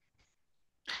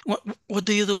 What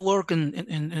do you do work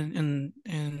in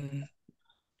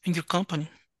your company?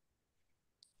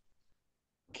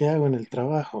 ¿Qué hago en el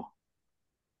trabajo?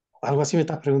 Algo así me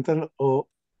estás preguntando o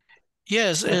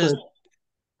Yes. trato de...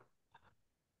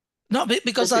 No,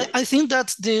 because Okay. I think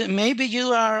that maybe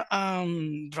you are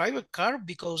drive a car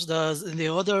because the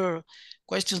other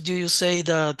questions do you say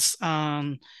that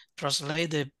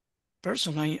translate the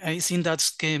person. I think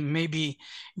that's maybe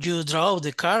you drove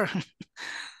the car,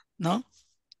 no?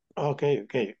 Okay.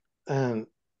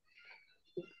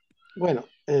 Bueno,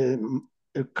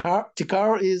 the car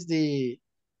is the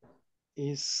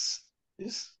is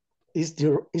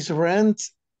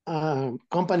rent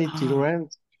company to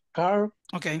rent car.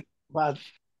 Okay. But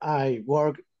I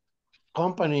work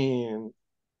company.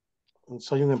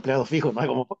 Soy un empleado fijo, no hay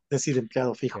como decir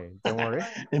empleado fijo. Okay, don't worry.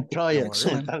 Employer.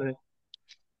 Excellent.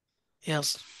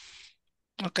 Yes.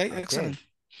 Okay, excellent.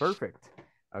 Perfect.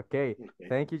 Okay,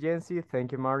 thank you, Jency.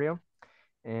 Thank you, Mario.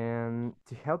 And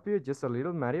to help you just a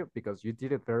little, Mario, because you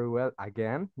did it very well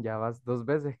again. Ya vas dos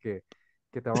veces que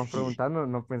te vamos preguntando.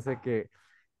 No pensé que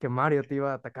Mario te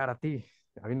iba a atacar a ti,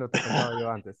 habiéndote contado yo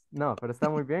antes. No, pero está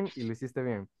muy bien y lo hiciste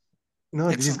bien. No,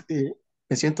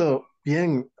 me siento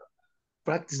bien.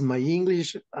 Practice my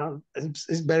English.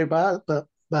 It's very bad,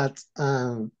 but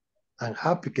I'm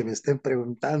happy que me estén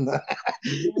preguntando.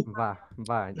 Va.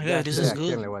 Yeah, Ya this sé is a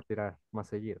quién good. le voy a tirar más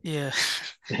seguido. Yeah.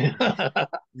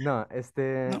 No,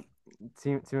 No.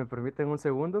 si me permiten un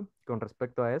segundo con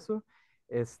respecto a eso,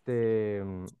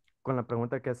 con la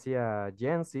pregunta que hacía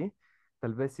Jency,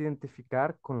 tal vez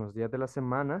identificar con los días de la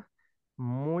semana,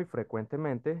 muy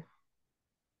frecuentemente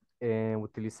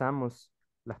utilizamos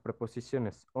las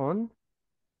preposiciones on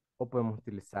o podemos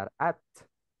utilizar at.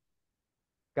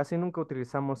 Casi nunca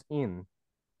utilizamos in.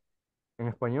 En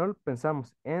español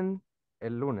pensamos en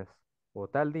el lunes o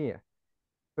tal día,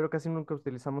 pero casi nunca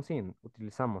utilizamos in.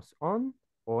 Utilizamos on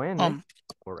o n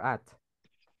o at.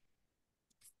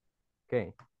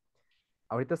 Ok.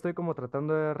 Ahorita estoy como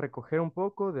tratando de recoger un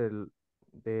poco de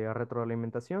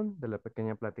retroalimentación de la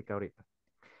pequeña plática ahorita.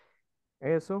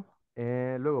 Eso.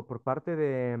 Luego, por parte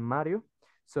de Mario,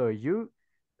 So you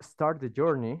start the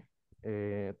journey,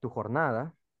 tu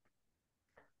jornada,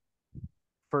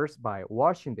 first by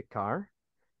washing the car.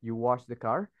 You wash the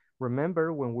car.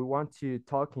 Remember, when we want to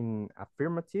talk in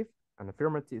affirmative, an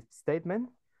affirmative statement,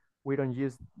 we don't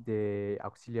use the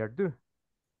auxiliar do.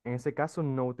 En ese caso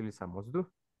no utilizamos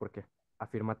do, porque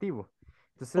afirmativo.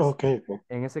 Entonces, Okay.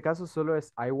 en ese caso solo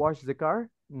es I wash the car,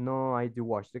 no I do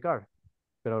wash the car.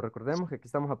 Pero recordemos que aquí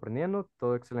estamos aprendiendo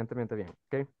todo excelentemente bien,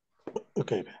 ¿ok?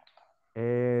 Okay.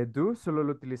 Do solo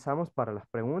lo utilizamos para las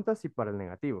preguntas y para el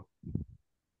negativo.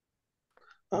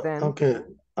 Then,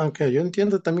 Aunque yo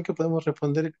entiendo también que podemos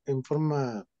responder en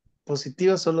forma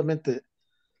positiva solamente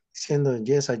diciendo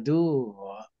yes, I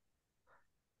do.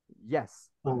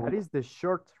 yes, that is the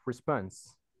short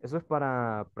response. Eso es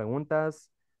para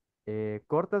preguntas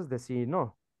cortas de sí y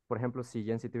no. Por ejemplo, si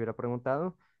Jensi te hubiera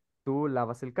preguntado, ¿tú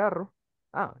lavas el carro?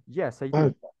 Ah, yes, I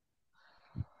do.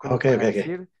 Como Okay, para okay, okay.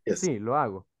 decir, Yes. sí, lo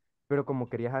hago. Pero como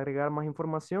querías agregar más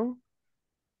información,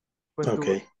 pues tú,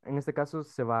 Okay. en este caso,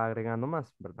 se va agregando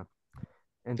más, ¿verdad?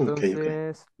 Okay, okay.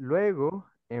 Entonces, luego,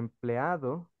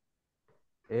 empleado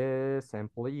es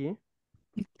employee.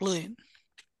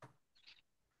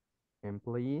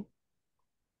 Employee.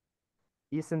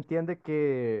 Y se entiende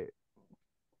que,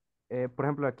 por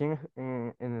ejemplo, aquí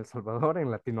en El Salvador, en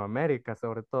Latinoamérica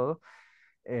sobre todo,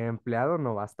 empleado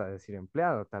no basta decir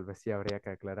empleado. Tal vez sí habría que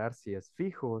aclarar si es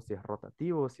fijo, si es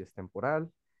rotativo, si es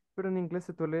temporal. Pero en inglés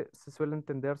se suele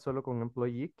entender solo con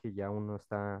employee, que ya uno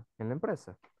está en la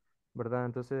empresa, ¿verdad?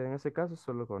 Entonces, en ese caso,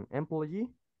 solo con employee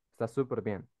está súper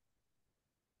bien.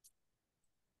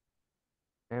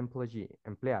 Employee,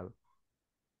 empleado.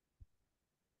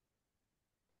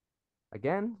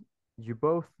 Again, you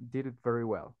both did it very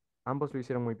well. Ambos lo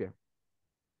hicieron muy bien.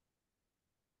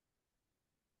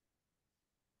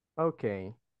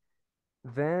 Okay.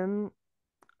 Then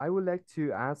I would like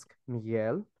to ask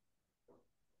Miguel,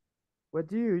 what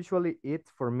do you usually eat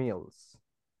for meals?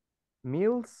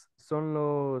 Meals son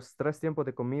los 3 tiempos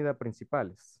de comida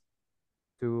principales.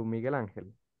 Tú, Miguel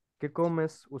Ángel, ¿qué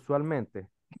comes usualmente?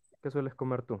 ¿Qué sueles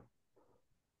comer tú?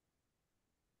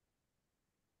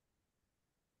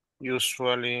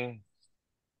 Usually,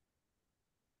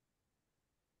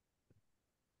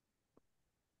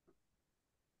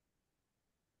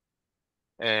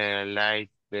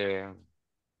 like the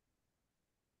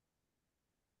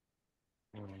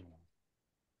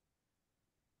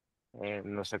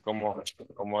no sé cómo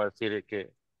decir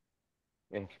que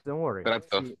Don't worry.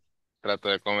 trato, Sí. trato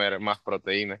de comer más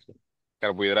proteínas,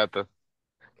 carbohidratos.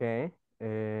 Ok,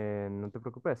 no te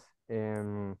preocupes.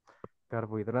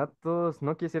 Carbohidratos,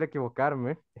 no quisiera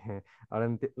equivocarme.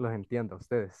 Ahora los entiendo a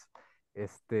ustedes.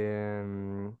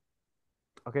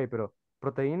 Ok, pero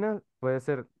proteína puede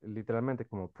ser literalmente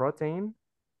como protein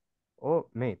o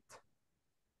meat,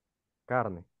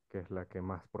 carne, que es la que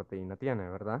más proteína tiene,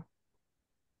 ¿verdad?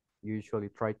 You usually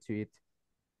try to eat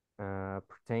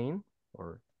protein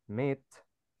or meat,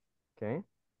 okay?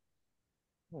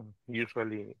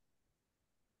 Usually,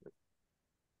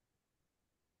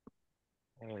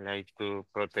 I like to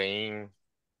protein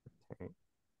Okay.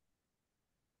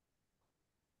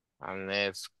 and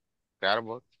less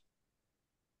carbs.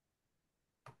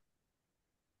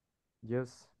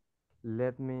 Just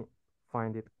let me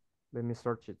find it. Let me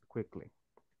search it quickly.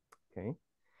 Okay.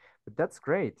 But that's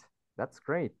great. That's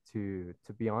great to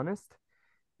be honest.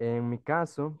 En mi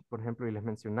caso, por ejemplo, y les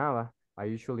mencionaba, I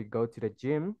usually go to the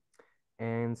gym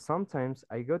and sometimes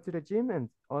I go to the gym and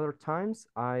other times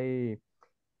I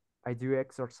do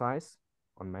exercise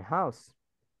on my house.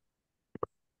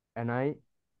 And I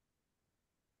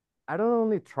don't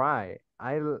only try,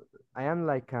 I am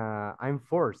like I'm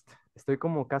forced. Estoy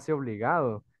como casi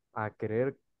obligado a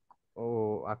querer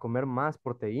o a comer más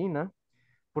proteína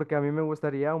porque a mí me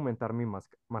gustaría aumentar mi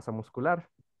masa muscular.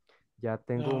 Ya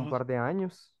tengo un par de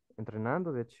años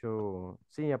entrenando, de hecho,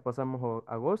 sí, ya pasamos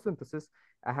agosto, entonces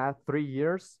I had 3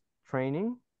 years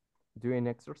training, doing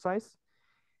exercise.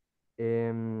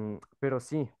 Pero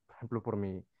sí, por ejemplo, por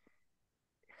mi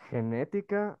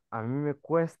genética, a mí me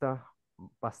cuesta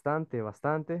bastante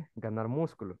ganar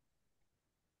músculo.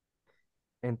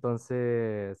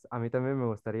 Entonces, a mí también me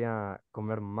gustaría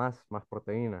comer más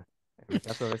proteína. En mi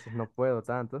caso, a veces no puedo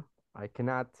tanto. I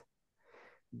cannot,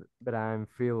 but I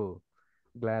feel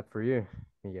glad for you,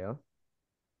 Miguel.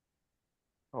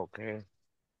 Okay.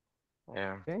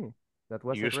 Yeah. Okay, that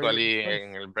was a great Usually response.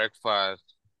 en el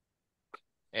breakfast,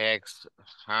 eggs,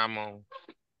 jamón,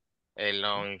 el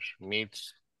lunch,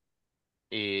 meats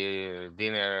y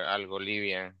dinner algo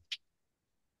livian.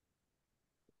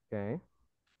 Okay,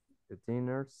 the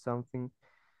dinner, something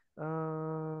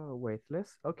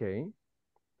weightless. Okay,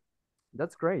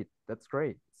 That's great. That's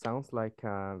great. Sounds like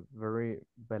a very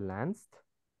balanced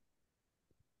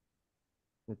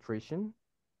nutrition.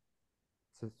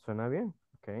 Suena bien.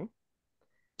 Okay.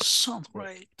 Sounds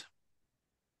great.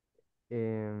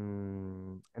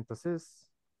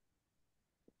 Entonces,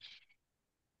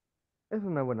 es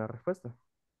una buena respuesta.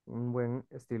 Un buen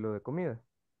estilo de comida.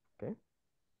 Okay.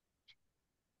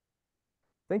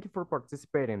 Thank you for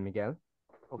participating, Miguel.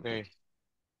 Okay.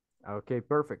 Okay,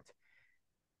 perfect.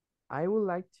 I would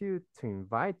like to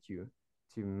invite you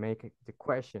to make the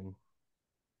question.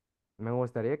 Me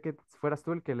gustaría que fueras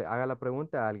tú el que le haga la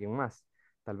pregunta a alguien más.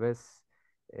 Tal vez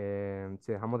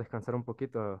si dejamos descansar un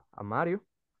poquito a Mario.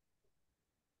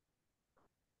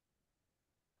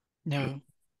 No.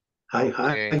 Hi,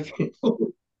 Okay. hi.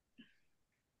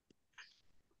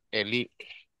 Eli,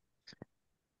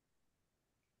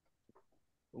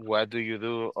 what do you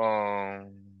do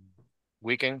on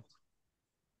weekend?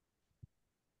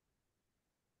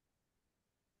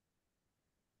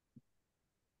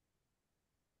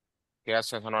 ¿Qué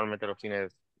haces normalmente los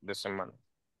fines de semana?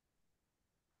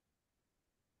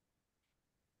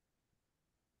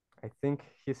 I think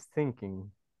he's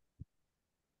thinking.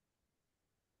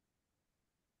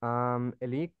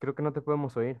 Eli, creo que no te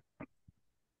podemos oír.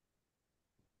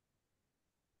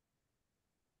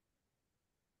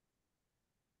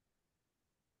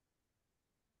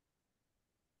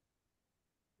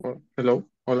 Oh, hello,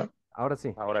 hola. Ahora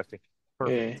sí. Ahora sí.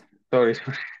 Perfect. Sorry.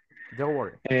 Don't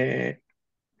worry.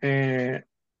 Uh,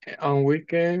 on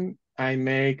weekend, I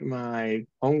make my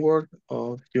homework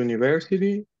of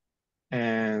university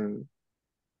and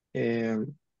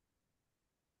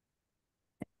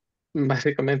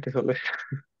básicamente solo eso.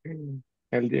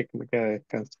 El día que me queda de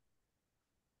descanso.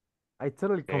 I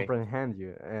totally Okay. comprehend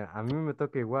you. A mí me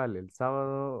toca igual. El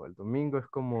sábado, el domingo es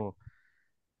como,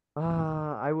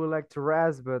 I would like to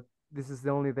rest, but this is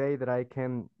the only day that I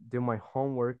can do my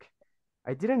homework.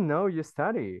 I didn't know you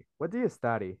study. What do you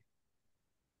study?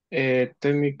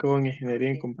 Técnico en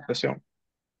ingeniería en computación.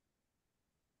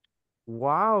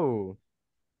 Wow.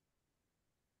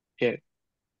 Yeah.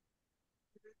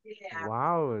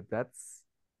 Wow, that's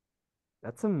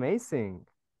amazing.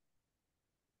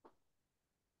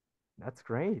 That's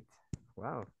great.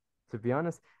 Wow. To be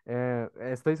honest,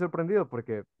 estoy sorprendido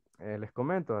porque les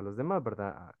comento a los demás,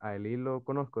 ¿verdad? A Eli lo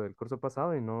conozco del curso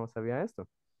pasado y no sabía esto.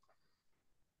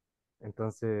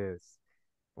 Entonces,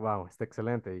 wow, está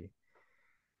excelente. Y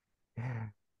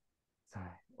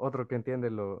otro que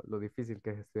entiende lo difícil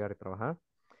que es estudiar y trabajar.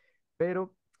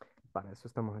 Pero para eso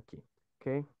estamos aquí.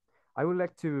 Okay. I would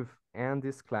like to end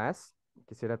this class.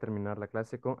 Quisiera terminar la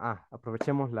clase con...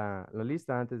 aprovechemos la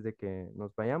lista antes de que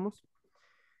nos vayamos.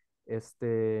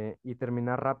 Y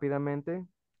terminar rápidamente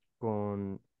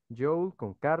con Joel,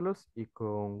 con Carlos y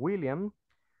con William.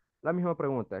 La misma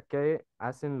pregunta, ¿qué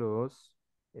hacen los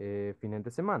fines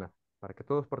de semana? Para que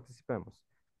todos participemos.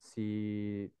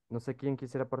 Si no sé quién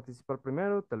quisiera participar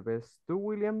primero, tal vez tú,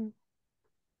 William.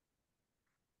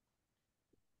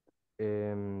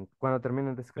 Cuando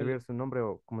terminen de Hello. escribir su nombre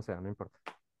o como sea, no importa.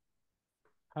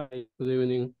 Hi, good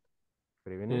evening.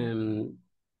 Good evening.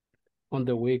 On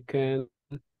the weekend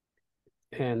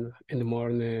and in the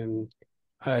morning,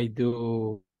 I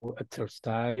do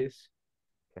exercise.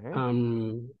 Okay.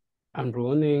 I'm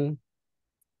running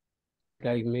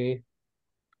like me,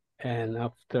 and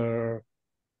after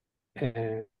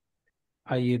I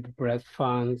eat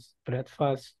breakfast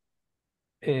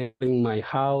in my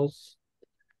house,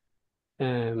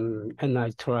 and I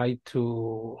try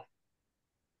to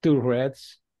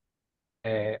rest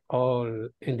all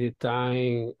in the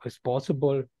time as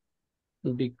possible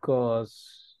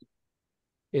because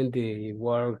in the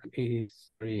work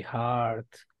is very hard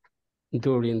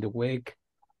during the week,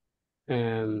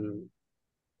 and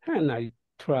I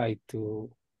try to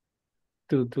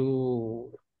do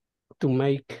to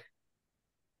make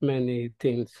many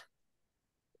things.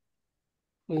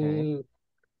 Okay.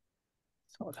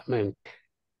 Solamente.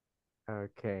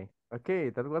 Okay,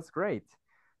 that was great.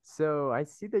 So I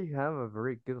see that you have a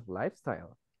very good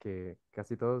lifestyle, que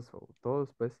casi todos, o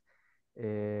todos pues,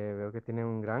 veo que tienen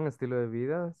un gran estilo de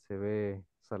vida, se ve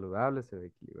saludable, se ve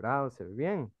equilibrado, se ve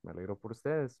bien, me alegro por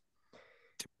ustedes.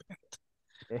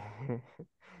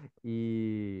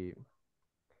 Y,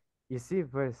 y sí,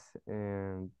 pues,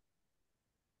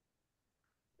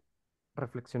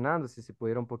 reflexionando si se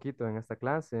pudiera un poquito en esta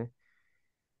clase,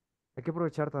 hay que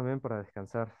aprovechar también para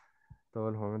descansar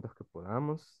todos los momentos que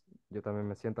podamos. Yo también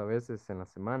me siento a veces en la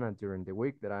semana, during the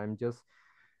week, that I'm just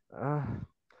uh,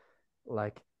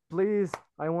 like, please,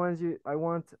 I want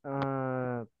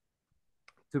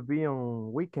to be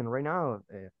on weekend right now,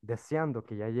 deseando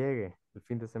que ya llegue el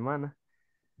fin de semana.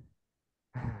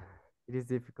 It is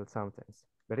difficult sometimes,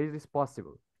 but it is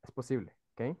possible. Es posible,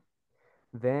 okay?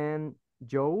 Then,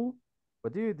 Joel,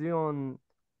 what do you do on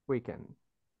weekend?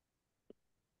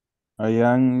 I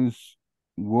am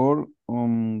work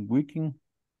on weekend.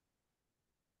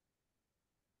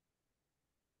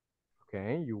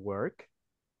 Okay, you work.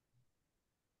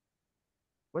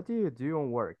 What do you do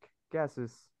on work? ¿Qué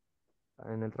haces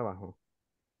en el trabajo?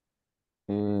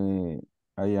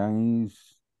 I am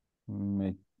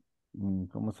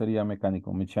 ¿cómo sería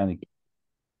mecánico? Mechanic.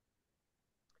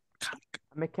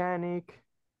 A mechanic,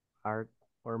 or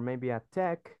maybe a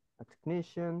tech, a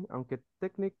technician, aunque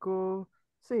técnico,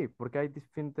 sí, porque hay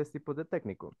diferentes tipos de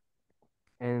técnico.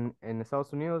 En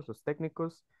Estados Unidos, los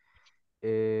técnicos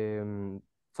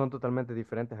son totalmente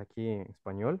diferentes aquí en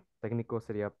español. Técnico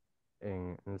sería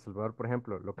en El Salvador, por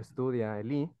ejemplo, lo que estudia el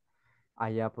I,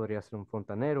 allá podría ser un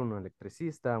fontanero, un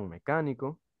electricista, un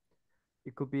mecánico.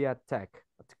 It could be a tech,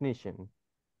 a technician.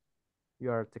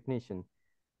 You are a technician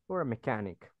or a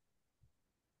mechanic.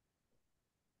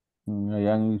 I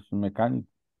am mechanic.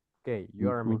 Okay, you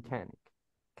are a mechanic.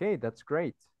 Okay, that's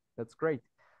great. That's great.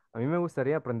 A mí me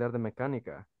gustaría aprender de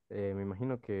mecánica. Me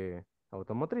imagino que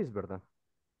automotriz, ¿verdad?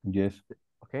 Yes.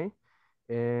 Ok.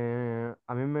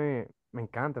 A mí me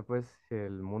encanta, pues,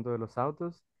 el mundo de los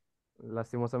autos.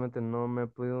 Lastimosamente no me he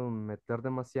podido meter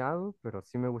demasiado, pero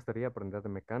sí me gustaría aprender de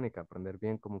mecánica, aprender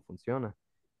bien cómo funciona.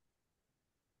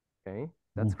 Okay,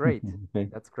 that's great. Okay.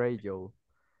 That's great, Joel.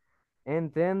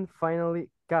 And then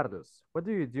finally, Carlos, what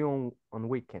do you do on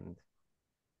weekend?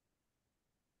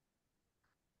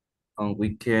 On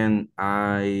weekend,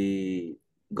 I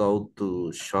go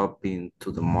to shopping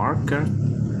to the market.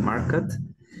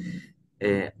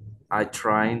 I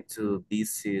try to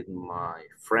visit my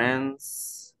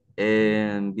friends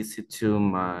and visit to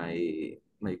my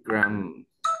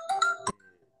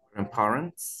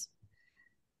grandparents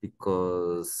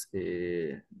because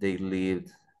they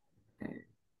live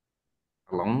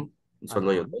alone.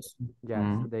 Solo ellos Alone? dos.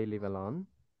 Yes, they live alone.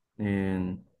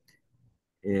 And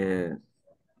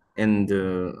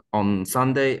uh, on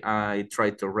Sunday, I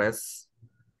try to rest.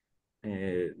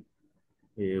 I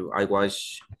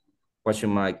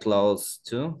washing my clothes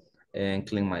too and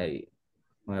clean my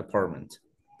apartment.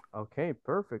 Okay,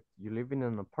 perfect. You live in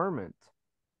an apartment.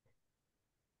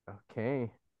 Okay,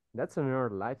 that's another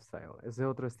lifestyle. Ese es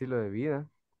otro estilo de vida.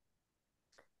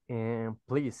 And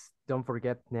please don't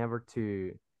forget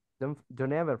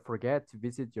don't ever forget to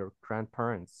visit your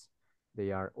grandparents.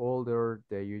 They are older,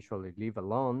 they usually live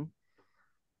alone.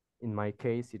 In my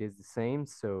case, it is the same,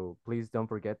 so please don't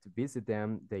forget to visit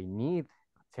them. They need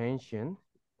attention,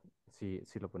 si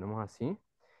lo ponemos así.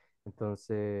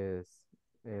 Entonces,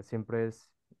 siempre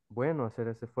es bueno hacer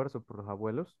ese esfuerzo por los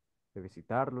abuelos, de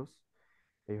visitarlos.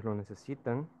 Ellos lo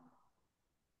necesitan.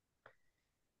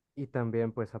 Y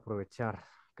también pues aprovechar,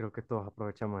 creo que todos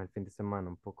aprovechamos el fin de semana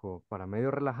un poco para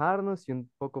medio relajarnos y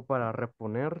un poco para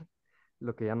reponer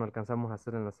lo que ya no alcanzamos a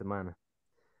hacer en la semana.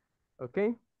 ¿Ok?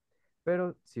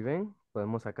 Pero si ven,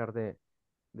 podemos sacar de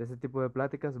ese tipo de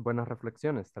pláticas buenas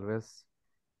reflexiones. Tal vez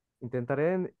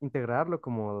intentaré integrarlo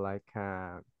como like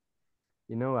a, a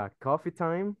coffee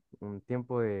time, un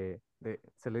tiempo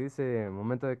se le dice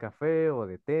momento de café o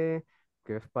de té,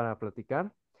 que es para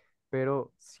platicar,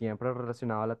 pero siempre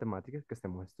relacionado a la temática que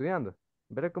estemos estudiando.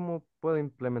 Veré cómo puedo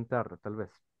implementarlo, tal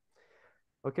vez.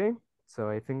 Okay,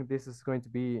 so I think this is going to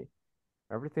be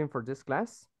everything for this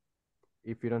class.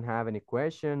 If you don't have any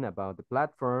question about the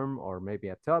platform or maybe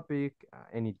a topic,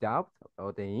 any doubt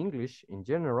about the English in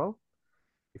general,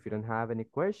 if you don't have any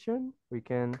question, we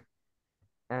can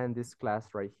end this class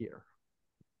right here.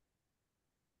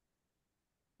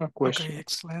 A question. Okay,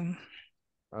 excellent.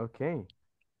 Okay.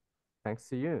 Thanks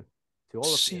to you, to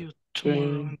all of See you. you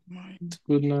tomorrow night.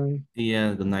 Good night.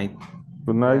 Yeah, good night.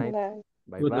 Good night.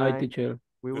 Bye-bye. Good night, teacher.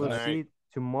 We will see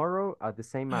tomorrow at the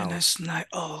same hour. Nice night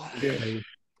all. Okay.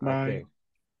 Okay.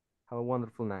 Have a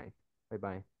wonderful night.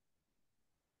 Bye-bye.